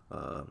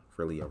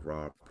 really a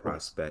raw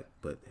prospect.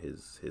 But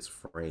his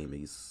frame,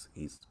 he's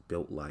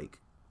built like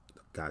a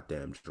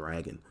goddamn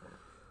dragon.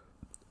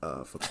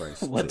 For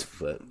Christ's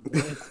sake.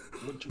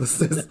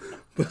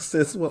 But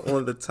since we're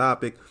on the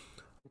topic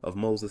of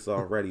Moses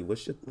already,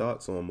 what's your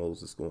thoughts on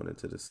Moses going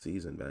into the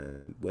season,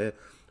 man?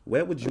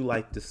 Where would you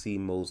like to see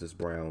Moses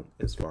Brown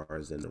as far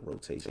as in the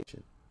rotation?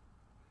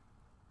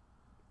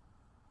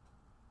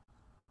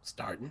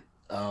 Starting.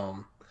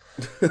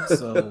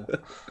 So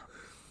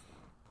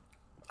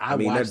I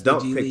mean, that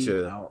dunk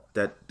picture,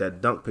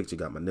 that dunk picture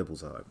got my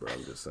nipples hard, bro.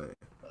 I'm just saying.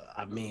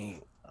 I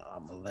mean,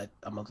 I'm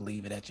gonna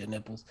leave it at your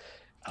nipples.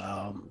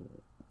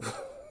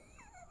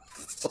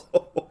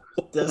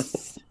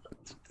 Just,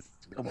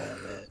 come on,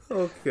 man.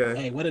 Okay.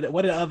 Hey, what did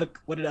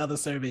the other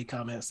survey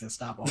comments that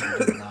stop all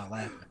not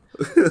laughing?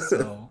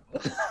 So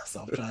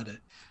I'm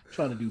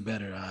trying to do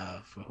better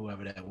for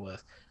whoever that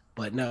was.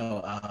 But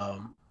no,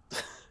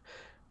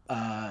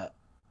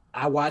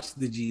 I watched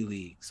the G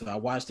League, so I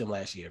watched him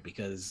last year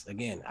because,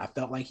 again, I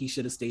felt like he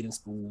should have stayed in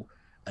school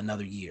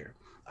another year.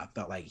 I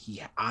felt like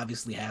he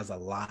obviously has a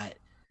lot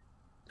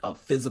of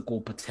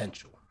physical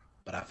potential,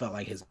 but I felt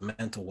like his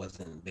mental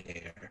wasn't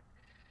there.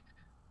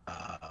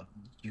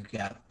 You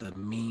got the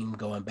meme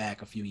going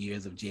back a few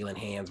years of Jalen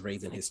Hands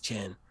raising his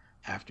chin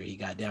after he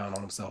got down on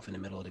himself in the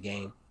middle of the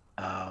game.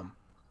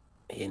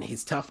 And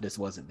his toughness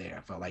wasn't there.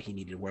 I felt like he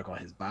needed to work on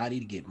his body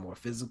to get more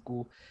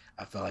physical.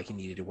 I felt like he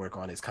needed to work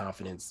on his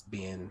confidence,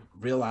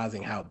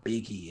 realizing how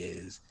big he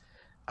is.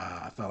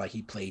 I felt like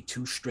he played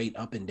too straight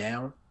up and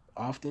down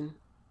often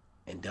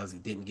and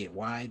didn't get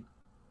wide,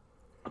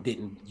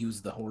 didn't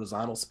use the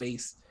horizontal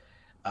space.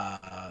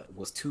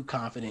 Was too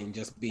confident in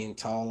just being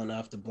tall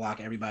enough to block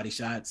everybody's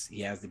shots.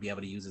 He has to be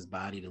able to use his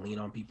body to lean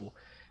on people.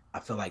 I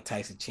feel like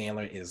Tyson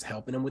Chandler is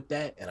helping him with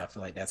that, and I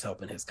feel like that's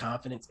helping his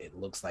confidence. It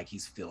looks like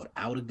he's filled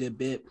out a good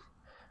bit.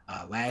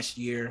 Last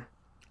year,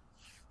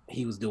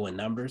 he was doing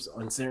numbers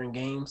on certain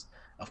games.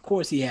 Of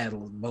course, he had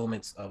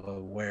moments of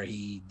where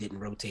he didn't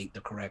rotate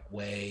the correct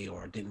way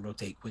or didn't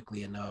rotate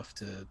quickly enough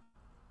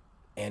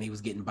and he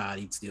was getting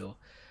bodied still.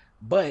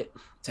 But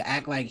to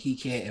act like he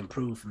can't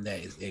improve from that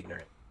is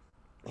ignorant.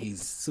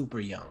 He's super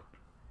young.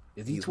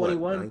 Is he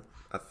 21?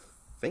 I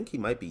think he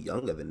might be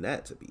younger than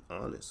that, to be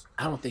honest.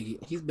 I don't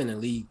think he's been in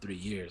the league 3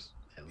 years.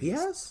 He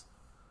has?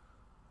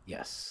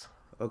 Yes.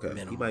 Okay,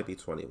 minimum. He might be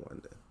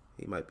 21 then.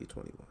 He might be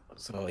 21.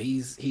 So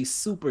he's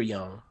super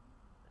young.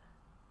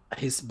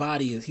 His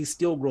body he's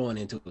still growing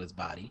into his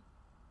body.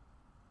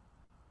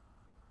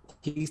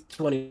 He's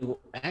 20.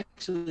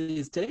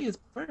 Actually, today his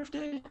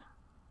birthday.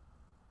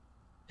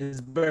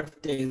 His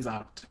birthday is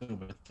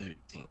October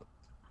 13th.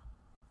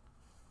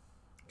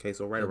 Okay,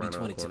 so right around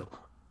 22.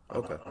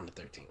 Okay. On the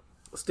 13th.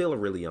 Still a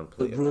really young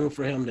player. The room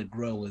for him to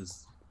grow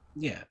is,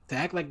 to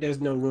act like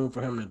there's no room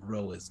for him to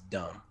grow is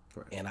dumb.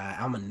 Right. And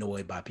I'm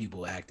annoyed by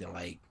people acting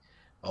like,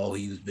 oh,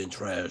 he's been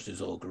trashed his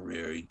whole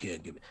career. He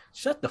can't give it.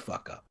 Shut the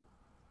fuck up.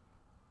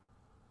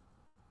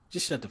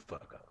 Just shut the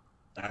fuck up.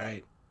 All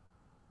right.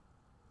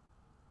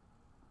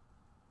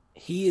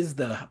 He is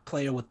the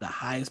player with the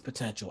highest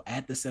potential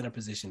at the center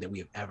position that we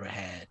have ever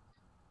had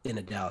in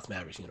a Dallas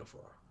Mavericks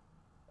uniform.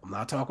 I'm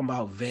not talking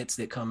about vets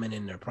that come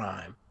in their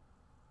prime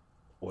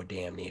or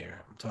damn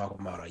near. I'm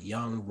talking about a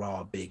young,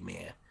 raw, big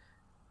man.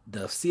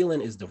 The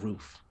ceiling is the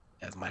roof,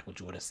 as Michael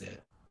Jordan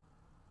said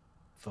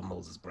for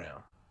Moses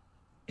Brown.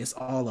 It's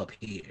all up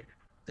here.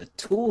 The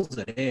tools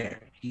are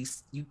there.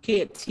 You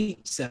can't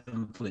teach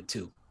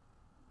 7'2".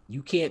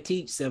 You can't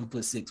teach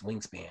 7'6"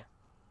 wingspan.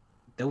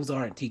 Those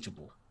aren't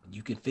teachable.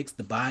 You can fix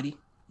the body.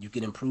 You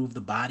can improve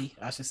the body,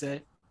 I should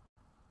say.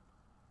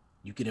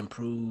 You can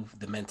improve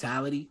the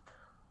mentality.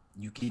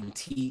 You can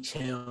teach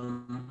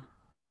him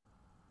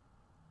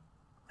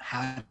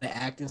how to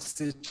act in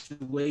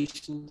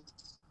situations,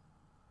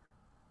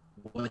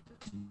 what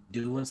to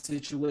do in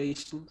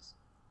situations,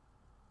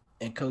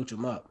 and coach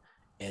him up.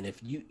 And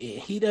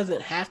he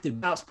doesn't have to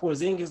bounce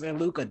Porzingis and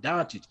Luka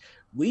Doncic.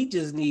 We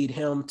just need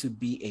him to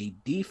be a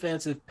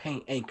defensive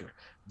paint anchor.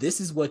 This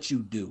is what you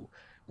do.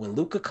 When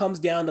Luka comes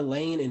down the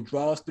lane and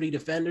draws 3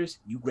 defenders,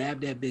 you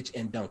grab that bitch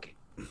and dunk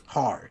it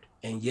hard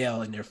and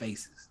yell in their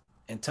faces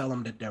and tell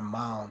them that their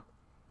mom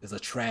is a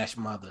trash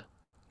mother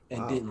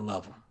and didn't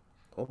love them.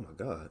 Oh, my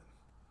God.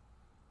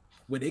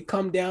 When they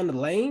come down the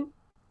lane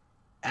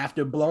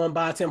after blowing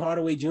by Tim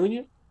Hardaway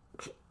Jr.,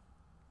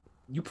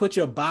 you put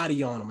your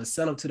body on them and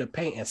send them to the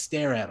paint and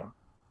stare at them.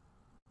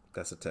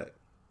 That's a tech.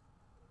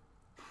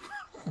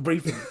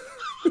 Briefly.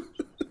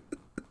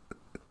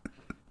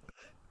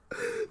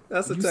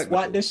 That's a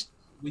technical.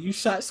 When you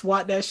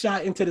swat that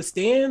shot into the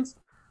stands,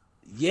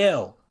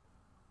 yell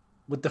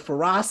with the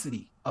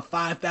ferocity of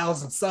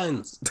 5,000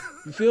 suns.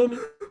 You feel me?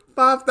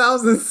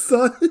 5,000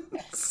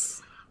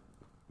 suns.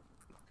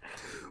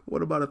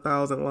 What about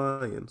 1,000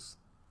 lions?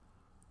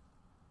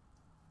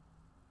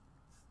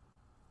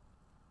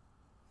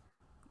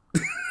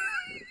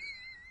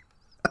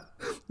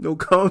 No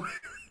comment.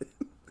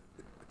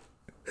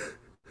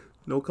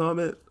 No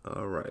comment?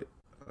 All right.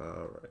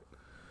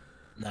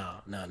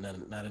 No, not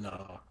at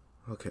all.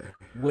 Okay.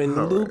 When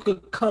Luka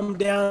come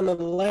down the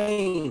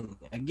lane,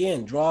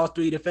 again, draw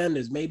 3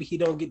 defenders. Maybe he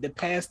don't get the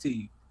pass to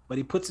you, but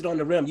he puts it on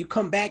the rim. You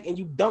come back and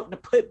you dunk the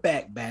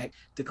putback back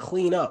to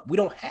clean up. We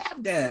don't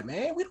have that,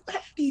 man. We don't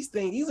have these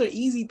things. These are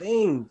easy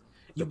things.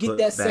 You get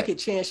that second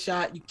chance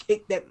shot. You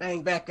kick that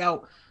thing back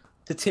out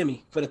to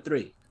Timmy for the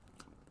 3.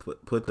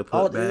 Put the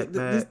putback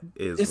back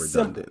is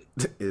redundant.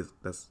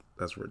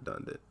 That's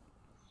redundant.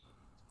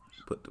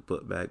 Put the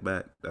putback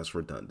back. That's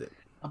redundant.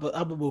 I'm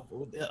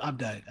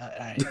done. All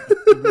right.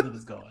 The rhythm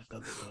is going.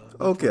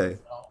 Okay.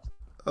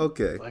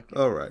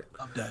 All right.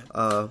 I'm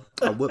done.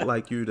 I would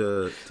like you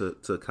to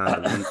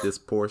kind of read this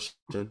portion.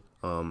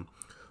 On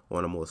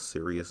a more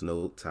serious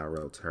note,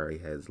 Tyrell Terry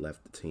has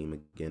left the team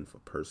again for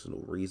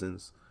personal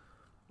reasons.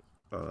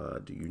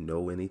 Do you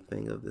know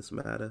anything of this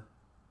matter?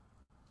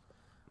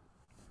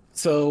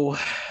 So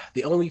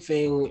the only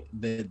thing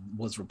that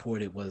was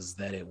reported was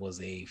that it was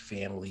a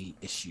family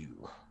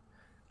issue.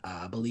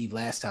 I believe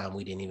last time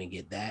we didn't even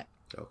get that.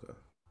 Okay.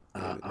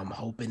 I'm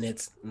hoping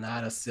it's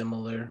not a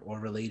similar or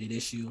related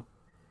issue.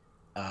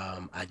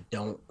 I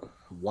don't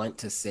want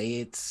to say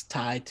it's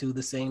tied to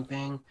the same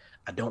thing.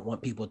 I don't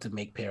want people to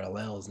make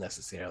parallels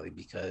necessarily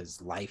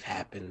because life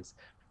happens.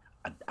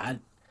 I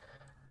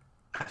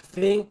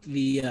think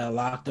the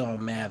Locked On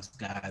Mavs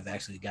guys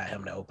actually got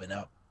him to open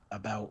up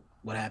about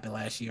what happened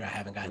last year. I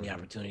haven't gotten the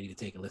opportunity to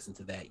take a listen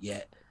to that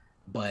yet,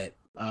 but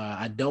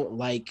I don't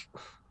like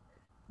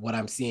what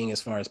I'm seeing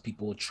as far as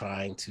people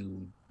trying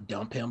to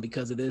dump him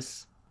because of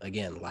this.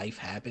 Again, life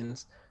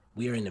happens.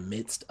 We are in the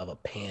midst of a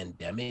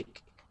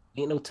pandemic.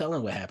 Ain't no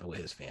telling what happened with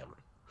his family.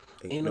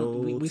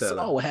 We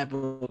saw what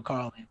happened with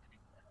Carl Anthony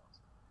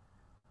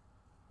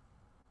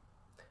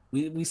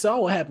Towns. We saw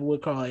what happened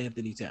with Carl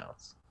Anthony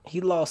Towns. He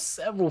lost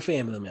several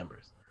family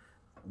members.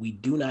 We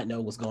do not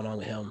know what's going on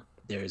with him.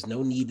 There is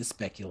no need to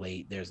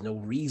speculate. There's no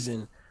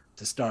reason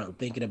to start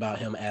thinking about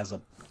him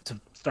to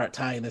start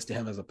tying this to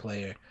him as a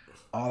player.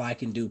 All I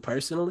can do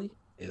personally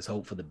is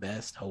hope for the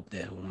best, hope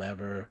that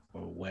whomever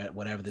or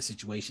whatever the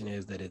situation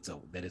is, that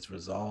it's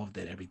resolved,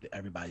 that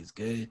everybody's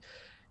good,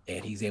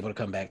 and he's able to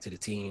come back to the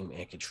team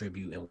and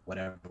contribute in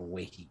whatever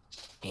way he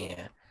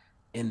can.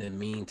 In the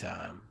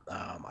meantime,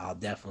 I'll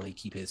definitely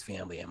keep his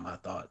family in my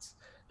thoughts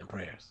and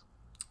prayers.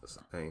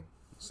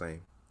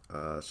 Same.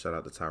 Shout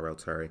out to Tyrell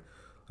Terry.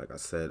 Like I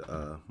said,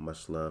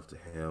 much love to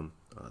him.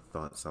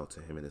 Thoughts out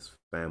to him and his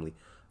family.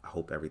 I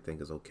hope everything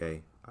is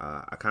okay.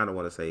 I kind of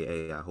want to say,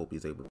 hey, I hope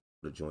he's able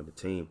to join the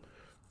team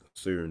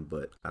soon,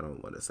 but I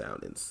don't want to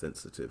sound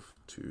insensitive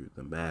to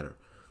the matter.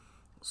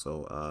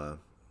 So,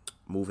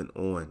 moving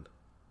on.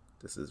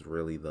 This is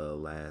really the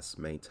last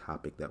main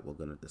topic that we're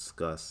going to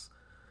discuss.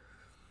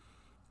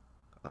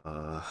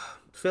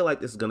 Feel like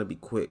this is going to be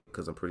quick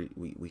because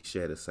we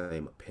share the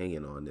same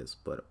opinion on this,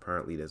 but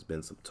apparently there's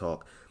been some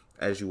talk.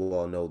 As you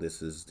all know,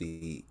 this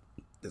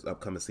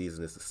upcoming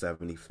season is the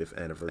 75th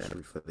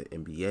anniversary for the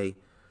NBA.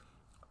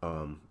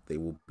 They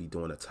will be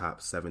doing a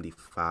top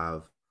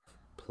 75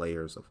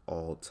 players of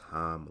all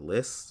time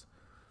list.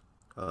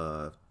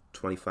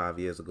 25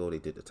 years ago, they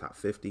did the top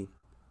 50.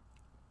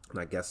 And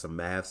I guess some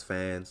Mavs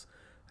fans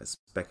has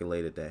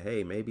speculated that,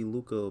 hey, maybe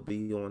Luka will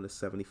be on the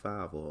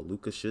 75 or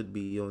Luka should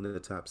be on the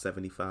top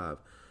 75.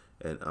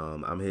 And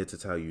I'm here to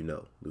tell you,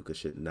 no, Luka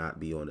should not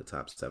be on the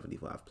top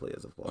 75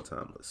 players of all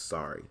time.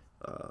 Sorry.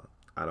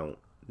 I don't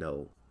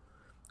know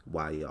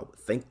why y'all would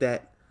think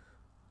that.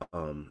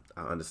 I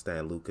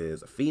understand Luka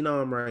is a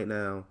phenom right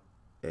now.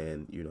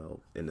 And, you know,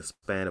 in the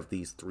span of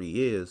these 3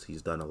 years,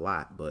 he's done a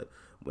lot. But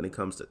when it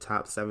comes to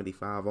top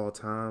 75 all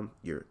time,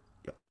 you're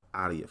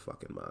out of your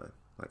fucking mind.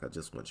 Like, I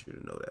just want you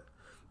to know that.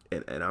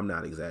 And I'm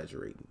not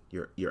exaggerating.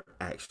 You're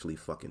actually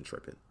fucking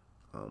tripping.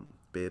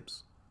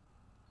 Bibbs?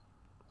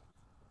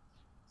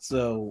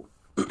 So,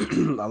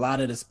 a lot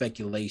of the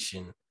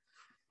speculation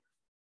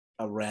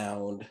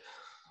around,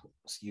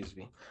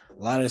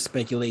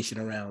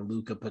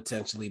 Luka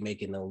potentially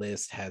making the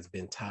list has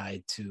been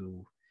tied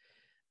to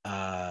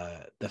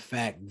the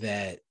fact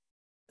that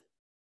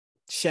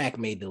Shaq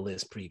made the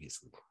list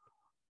previously.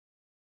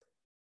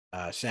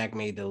 Shaq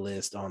made the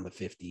list on the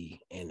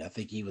 50, and I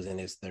think he was in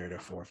his 3rd or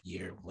 4th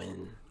year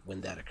when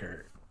that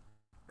occurred.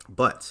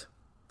 But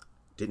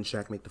didn't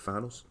Shaq make the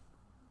finals?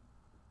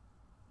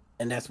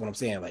 And that's what I'm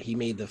saying. Like, he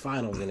made the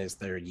finals in his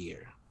 3rd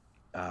year,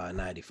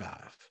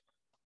 95.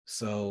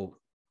 So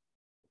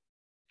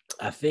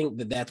I think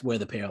that's where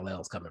the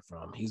parallel's coming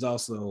from. He's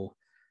also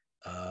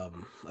a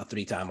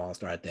 3-time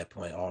All-Star at that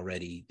point,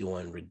 already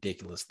doing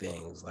ridiculous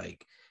things.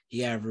 Like,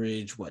 he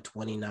averaged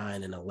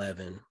 29 and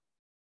 11,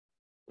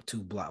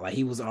 2 blocks. Like,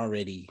 he was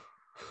already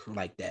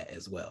like that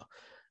as well.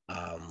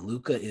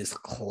 Luka is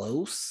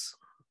close,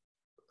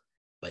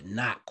 but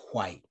not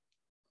quite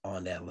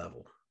on that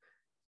level.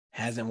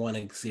 Hasn't won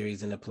a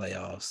series in the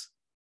playoffs.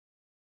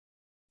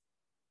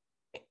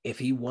 If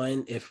he had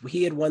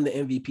won the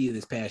MVP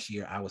this past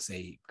year, I would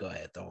say go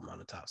ahead, throw him on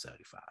the top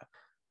 75.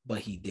 But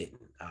he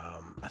didn't.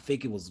 I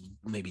think it was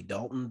maybe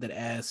Dalton that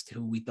asked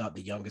who we thought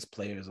the youngest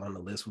players on the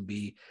list would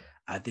be.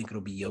 I think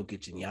it'll be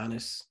Jokic and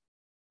Giannis,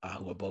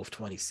 who are both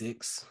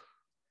 26.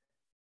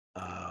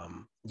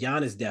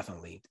 Giannis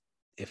definitely,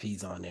 if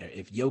he's on there.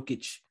 If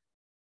Jokic.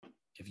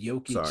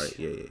 Sorry,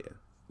 yeah.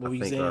 What were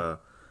you saying?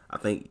 I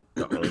think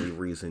the only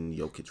reason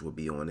Jokic would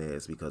be on there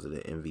is because of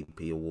the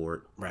MVP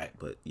award. Right.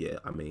 But yeah,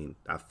 I mean,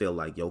 I feel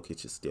like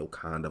Jokic is still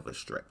kind of a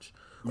stretch.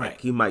 Right.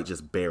 Like, he might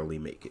just barely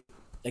make it.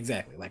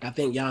 Exactly. Like, I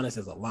think Giannis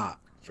is a lot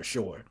for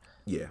sure.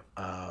 Yeah.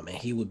 And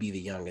he would be the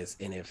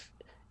youngest. And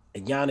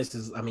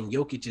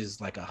Jokic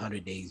is like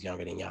 100 days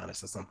younger than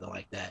Giannis or something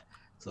like that.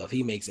 So if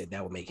he makes it,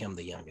 that would make him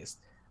the youngest.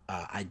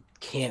 I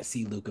can't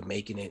see Luka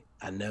making it.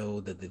 I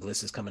know that the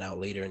list is coming out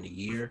later in the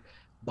year,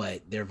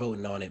 but they're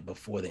voting on it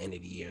before the end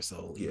of the year.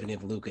 So even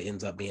if Luka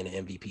ends up being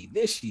an MVP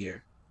this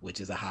year, which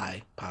is a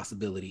high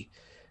possibility,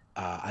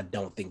 I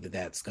don't think that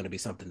that's going to be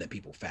something that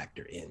people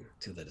factor in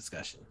to the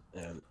discussion.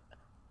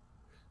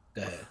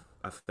 Go ahead.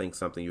 I think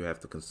something you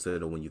have to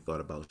consider when you thought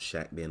about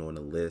Shaq being on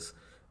the list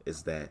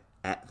is that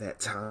at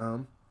that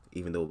time,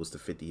 even though it was the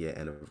 50-year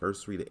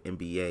anniversary, the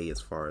NBA, as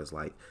far as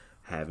like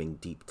having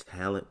deep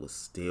talent, was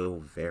still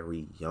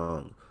very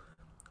young.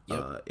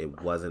 Yep.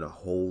 It wasn't a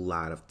whole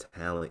lot of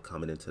talent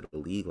coming into the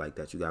league like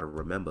that. You got to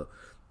remember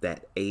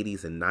that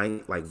 80s and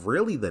 90s, like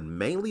really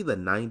mainly the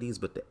 90s,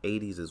 but the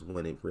 80s is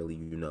when it really,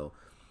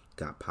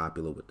 got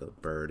popular with the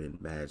Bird and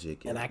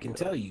Magic. And I can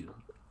tell you,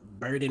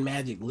 Bird and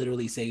Magic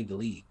literally saved the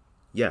league.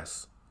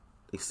 Yes,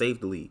 they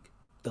saved the league.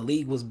 The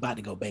league was about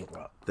to go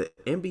bankrupt. The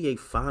NBA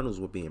finals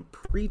were being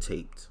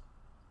pre-taped.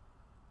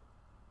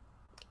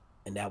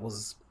 And that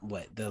was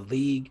what the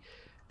league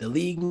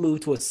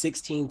moved to a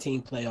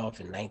 16-team playoff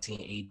in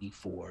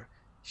 1984.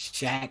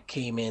 Shaq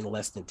came in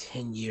less than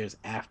 10 years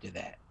after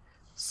that.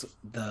 So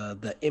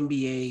the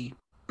NBA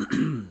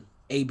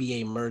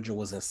ABA merger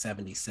was in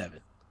 77.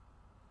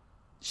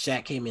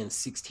 Shaq came in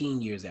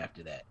 16 years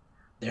after that.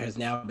 There has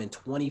now been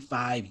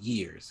 25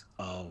 years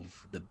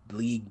of the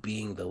league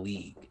being the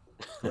league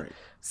right.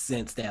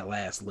 since that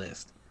last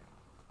list.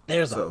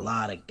 There's a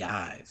lot of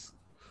guys.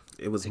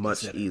 It was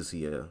much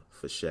easier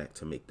for Shaq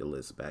to make the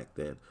list back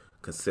then,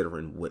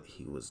 considering what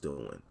he was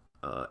doing.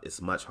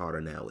 It's much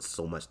harder now. It's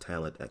so much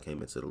talent that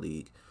came into the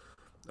league.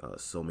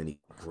 So many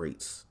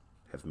greats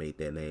have made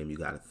their name. You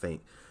got to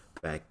think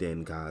back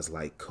then, guys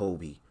like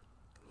Kobe,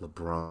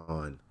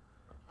 LeBron,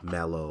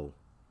 Melo,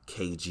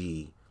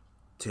 KG,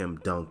 Tim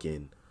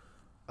Duncan,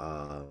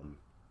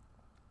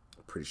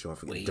 pretty sure I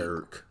forget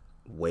Dirk,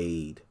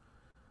 Wade,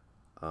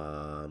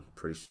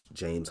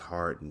 James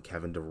Harden,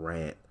 Kevin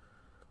Durant,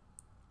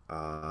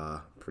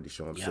 pretty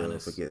sure I'm still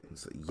forgetting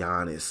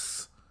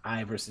Giannis,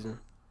 Iverson,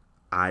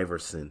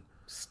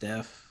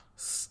 Steph,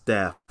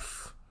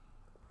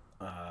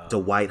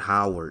 Dwight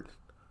Howard.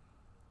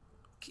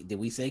 Did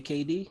we say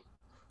KD?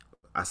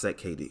 I said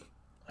KD.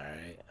 All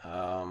right.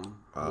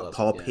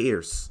 Paul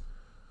Pierce.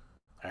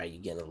 All right,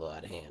 you're getting a little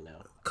out of hand now.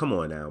 Come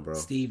on now, bro.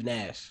 Steve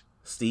Nash,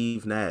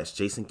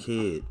 Jason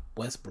Kidd,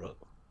 Westbrook,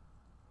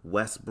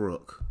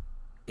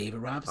 David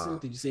Robinson.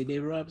 Did you say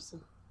David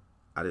Robinson?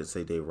 I didn't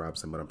say David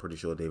Robinson, but I'm pretty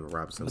sure David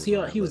Robinson was he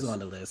on was on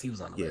the list. He was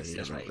on the list.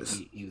 That's right.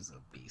 List. He was a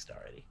beast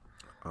already.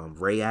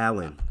 Ray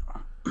Allen,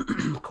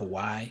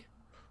 Kawhi,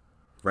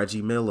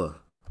 Reggie Miller,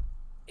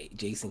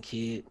 Jason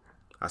Kidd.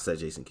 I said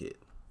Jason Kidd.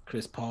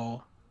 Chris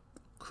Paul.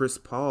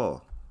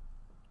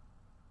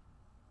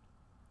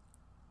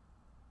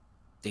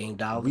 Dame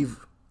Dollar.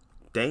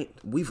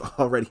 We've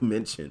already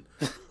mentioned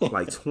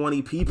like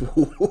 20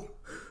 people.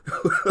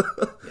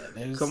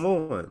 Come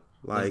on.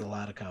 Like, there's a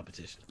lot of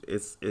competition.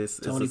 It's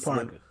Tony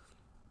Parker.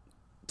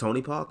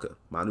 Tony Parker,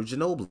 Manu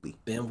Ginobili,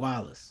 Ben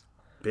Wallace,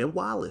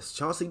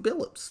 Chauncey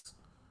Billups.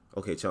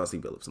 Okay, Chauncey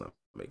Billups not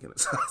making it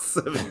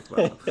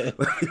 75. Let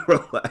me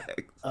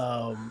relax.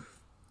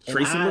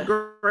 Tracy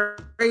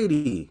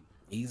McGrady.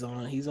 He's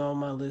on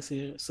my list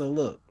here. So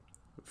look,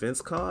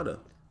 Vince Carter.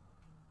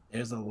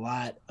 There's a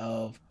lot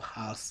of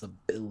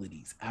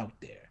possibilities out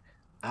there.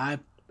 I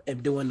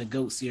am doing the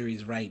GOAT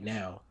series right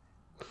now.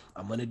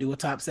 I'm gonna do a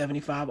top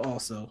 75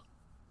 also.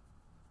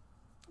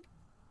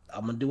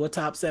 I've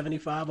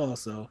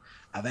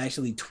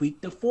actually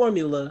tweaked the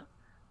formula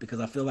because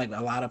I feel like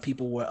a lot of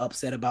people were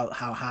upset about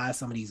how high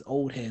some of these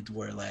old heads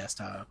were last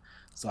time.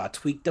 So I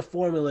tweaked the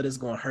formula that's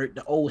going to hurt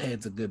the old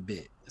heads a good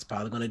bit. It's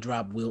probably going to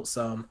drop Wilt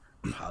some.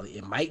 Probably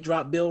it might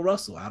drop Bill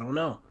Russell. I don't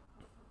know.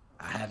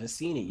 I haven't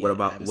seen it yet. What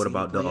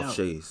about Dolph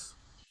Schayes?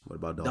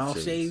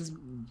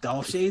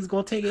 Dolph Schayes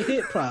going to take a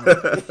hit probably.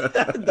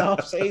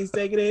 Dolph Schayes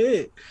taking a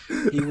hit.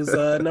 He was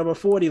number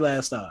 40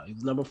 last time.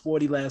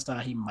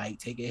 He might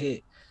take a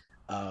hit.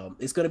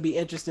 It's going to be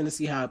interesting to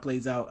see how it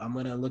plays out. I'm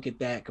going to look at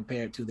that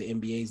compared to the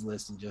NBA's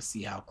list and just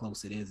see how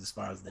close it is as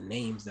far as the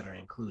names that are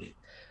included.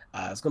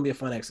 It's going to be a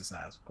fun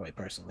exercise, quite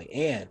personally.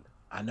 And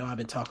I know I've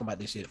been talking about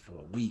this shit for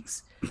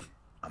weeks.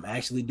 I'm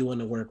actually doing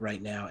the work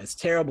right now. It's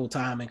terrible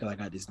timing because I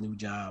got this new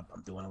job.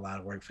 I'm doing a lot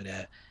of work for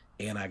that.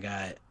 And I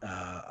got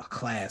a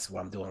class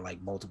where I'm doing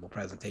like multiple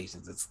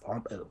presentations.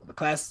 The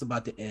class is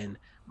about to end.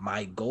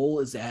 My goal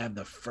is to have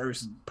the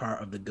first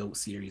part of the GOAT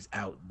series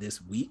out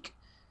this week.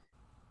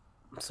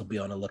 So be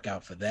on the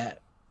lookout for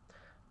that.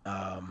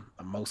 I'm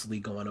mostly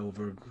going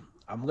over.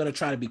 I'm going to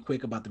try to be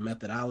quick about the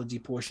methodology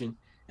portion,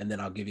 and then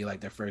I'll give you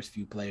like the first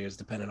few players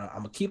depending on.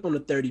 I'm going to keep them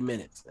to 30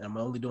 minutes. And I'm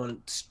only doing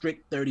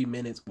strict 30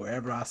 minutes.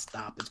 Wherever I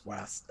stop is where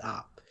I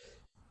stop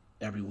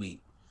every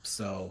week.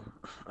 So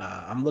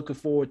I'm looking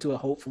forward to it.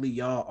 Hopefully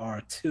y'all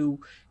are too.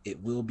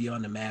 It will be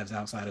on the Mavs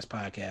Outsiders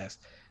podcast.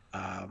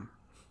 I'm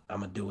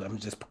going to do it. I'm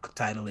just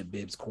title it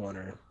Bibbs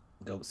Corner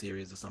GOAT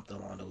series or something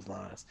along those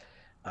lines.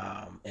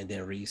 And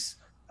then Reese,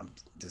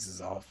 this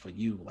is all for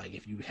you. Like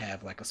if you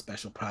have like a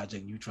special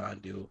project you try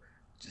and do,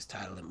 just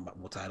title it.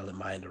 We'll title it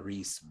Mine to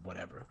Reese,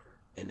 whatever.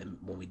 And then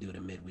when we do the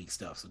midweek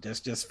stuff, so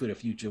just for the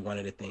future, one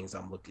of the things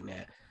I'm looking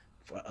at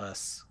for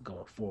us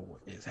going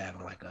forward is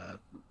having like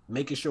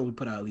making sure we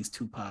put out at least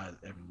 2 pods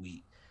every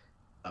week,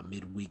 a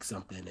midweek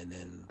something, and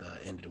then the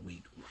end of the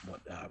week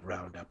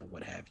roundup or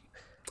what have you.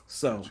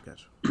 So,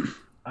 gotcha.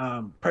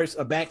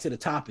 Back to the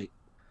topic.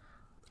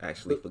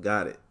 Actually,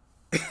 forgot it.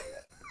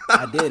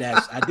 I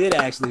did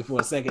actually for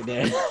a second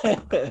there.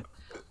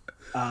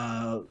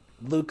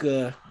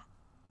 Luka,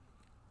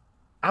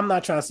 I'm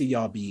not trying to see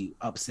y'all be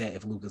upset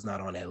if Luka's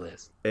not on that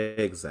list.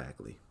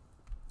 Exactly.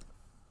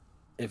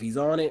 If he's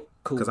on it,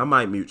 cool. Because I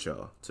might mute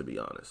y'all, to be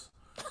honest.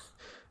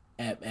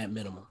 At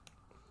minimum.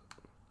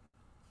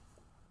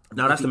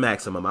 No, that's the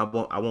maximum. I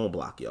won't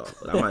block y'all,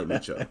 but I might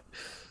mute y'all.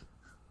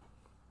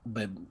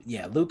 But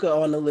yeah, Luka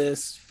on the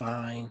list,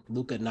 fine.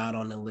 Luka not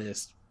on the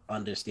list,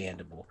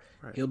 understandable.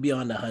 Right. He'll be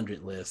on the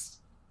 100 list.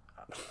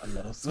 I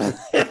know.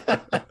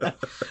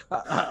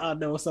 I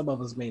know some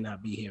of us may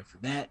not be here for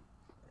that,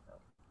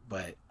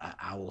 but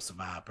I will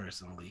survive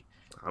personally.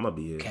 I'm gonna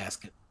be here.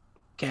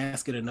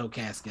 Casket or no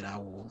casket, I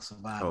will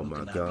survive. Oh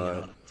my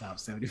God! On the top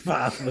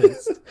 75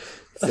 list.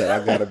 So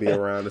I gotta be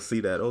around to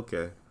see that.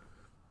 Okay.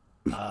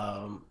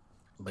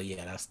 But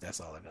yeah,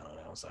 that's all I got on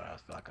that. I'm sorry. I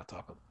feel like I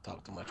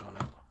talk too much on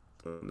that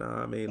one.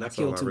 Nah, I mean that's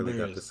all I really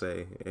got to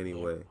say.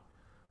 Anyway.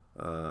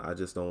 I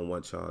just don't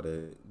want y'all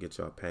to get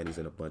y'all panties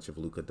in a bunch if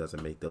Luka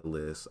doesn't make the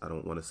list. I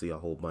don't want to see a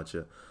whole bunch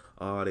of,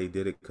 they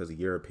did it because of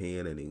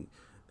European and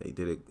they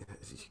did it.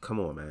 Come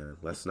on, man.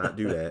 Let's not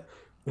do that.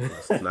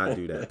 Let's not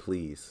do that,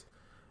 please.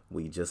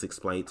 We just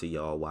explained to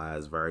y'all why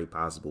it's very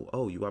possible.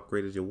 Oh, you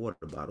upgraded your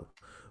water bottle.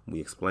 We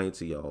explained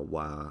to y'all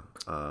why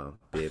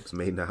Bibbs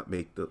may not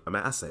make the. I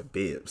mean, I said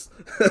Bibbs.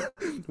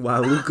 why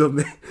Luka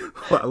may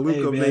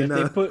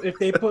not. If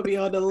they put me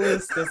on the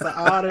list, it's an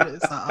honor.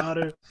 It's an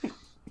honor.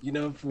 You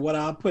know, for what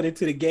I put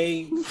into the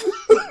game,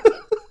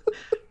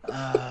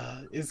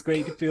 it's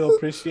great to feel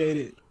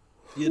appreciated.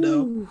 You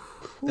know,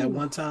 that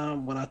one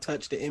time when I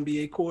touched the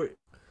NBA court,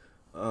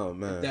 oh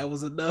man, that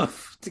was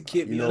enough to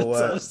get me. You know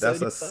what?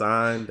 That's a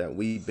sign that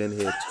we've been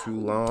here too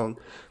long.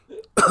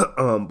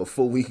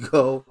 Before we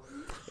go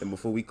and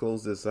before we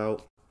close this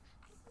out,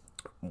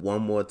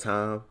 one more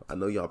time. I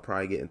know y'all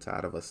probably getting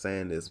tired of us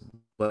saying this,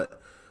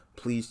 but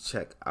please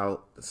check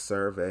out the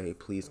survey.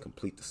 Please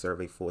complete the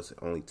survey for us. It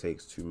only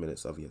takes 2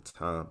 minutes of your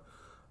time.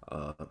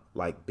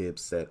 Like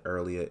Bibbs said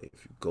earlier,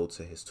 if you go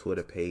to his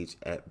Twitter page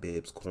at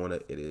Bibbs Corner,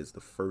 it is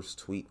the first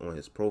tweet on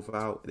his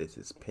profile. It is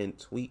his pinned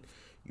tweet.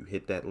 You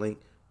hit that link,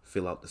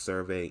 fill out the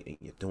survey, and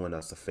you're doing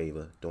us a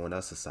favor, doing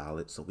us a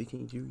solid, so we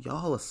can do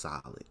y'all a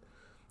solid.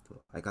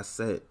 Like I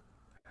said,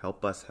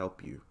 Help us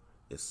help you.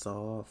 It's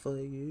all for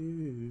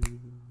you.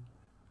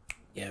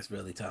 Yeah, it's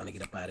really time to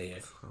get up out of here.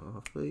 It's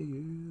all for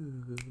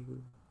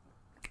you.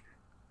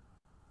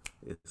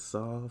 It's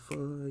all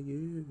for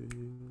you.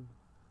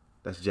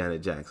 That's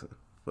Janet Jackson.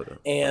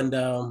 And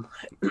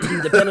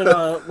depending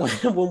on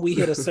when we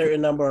hit a certain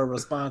number of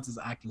responses,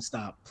 I can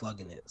stop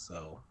plugging it.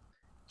 So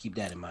keep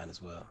that in mind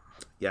as well.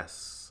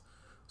 Yes.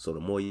 So the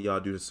more y'all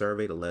do the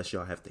survey, the less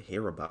y'all have to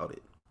hear about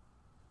it.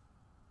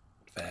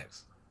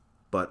 Facts.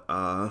 But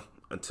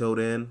until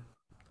then,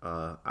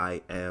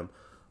 I am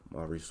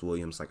Maurice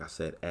Williams. Like I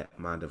said, at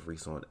Mind of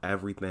Reese on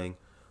everything.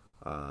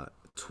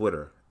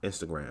 Twitter,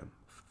 Instagram.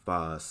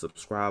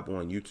 Subscribe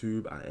on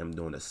YouTube. I am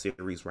doing a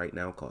series right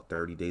now called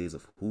 30 Days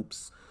of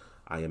Hoops.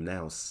 I am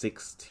now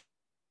 16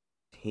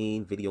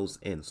 videos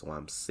in. So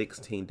I'm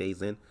 16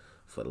 days in.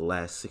 For the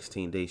last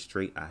 16 days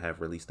straight, I have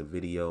released a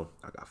video.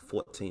 I got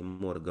 14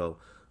 more to go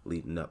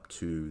leading up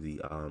to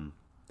the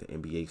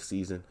NBA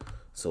season.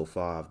 So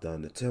far, I've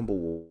done the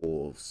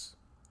Timberwolves,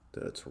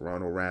 the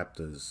Toronto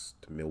Raptors,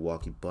 the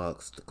Milwaukee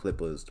Bucks, the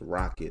Clippers, the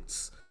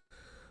Rockets,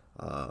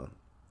 the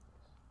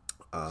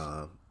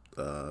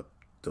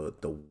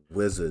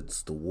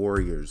Wizards, the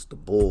Warriors, the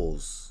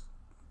Bulls,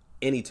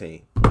 any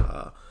team.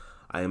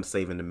 I am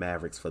saving the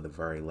Mavericks for the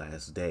very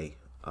last day.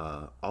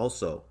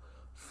 Also,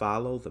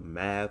 follow the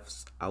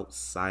Mavs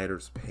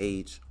Outsiders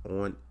page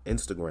on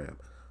Instagram.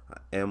 I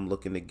am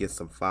looking to get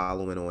some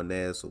following on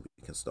there so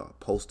we can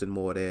start posting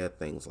more there.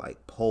 Things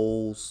like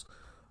polls,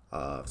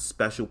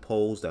 special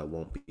polls that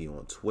won't be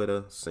on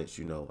Twitter since,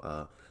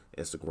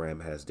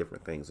 Instagram has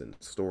different things in the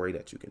story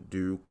that you can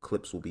do.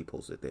 Clips will be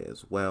posted there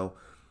as well.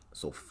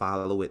 So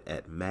follow it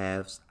at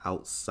Mavs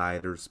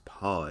Outsiders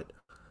Pod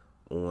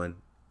on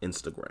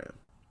Instagram.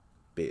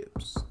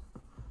 Bibbs.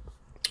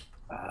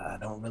 I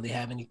don't really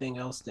have anything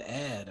else to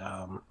add.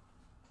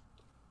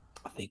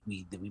 I think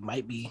we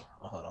might be.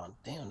 Hold on,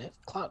 damn, that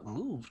clock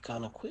moved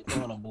kind of quick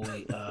on a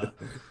boy.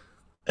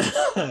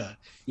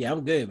 Yeah,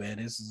 I'm good, man.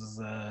 This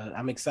is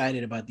I'm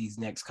excited about these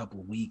next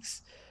couple of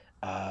weeks.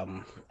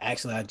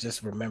 Actually, I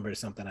just remembered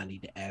something I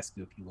need to ask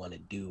you if you want to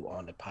do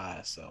on the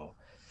pod. So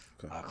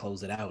I'll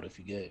close it out if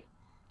you're good.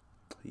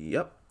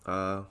 Yep.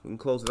 We can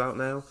close it out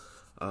now.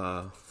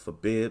 For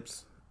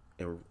Bibbs,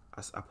 and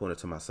I pointed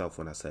to myself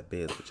when I said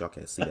Bibbs, but y'all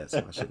can't see that,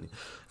 so I shouldn't.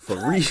 For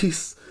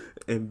Reese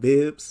and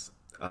Bibbs,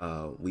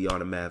 we are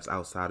the Mavs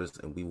Outsiders,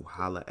 and we will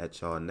holler at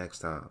y'all next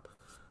time.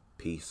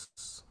 Peace.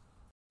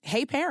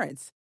 Hey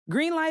parents,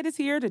 Greenlight is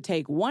here to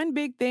take one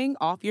big thing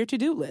off your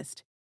to-do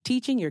list,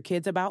 teaching your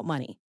kids about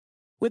money.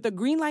 With a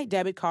Greenlight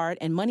debit card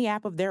and money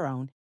app of their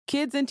own,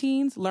 kids and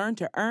teens learn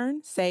to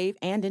earn, save,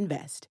 and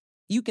invest.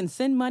 You can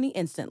send money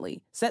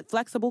instantly, set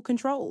flexible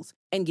controls,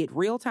 and get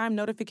real-time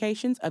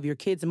notifications of your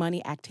kids'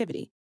 money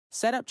activity.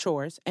 Set up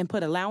chores and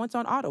put allowance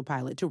on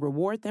autopilot to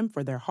reward them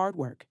for their hard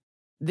work.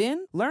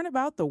 Then learn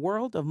about the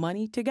world of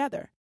money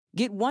together.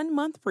 Get 1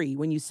 month free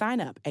when you sign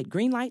up at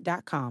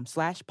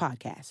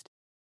greenlight.com/podcast.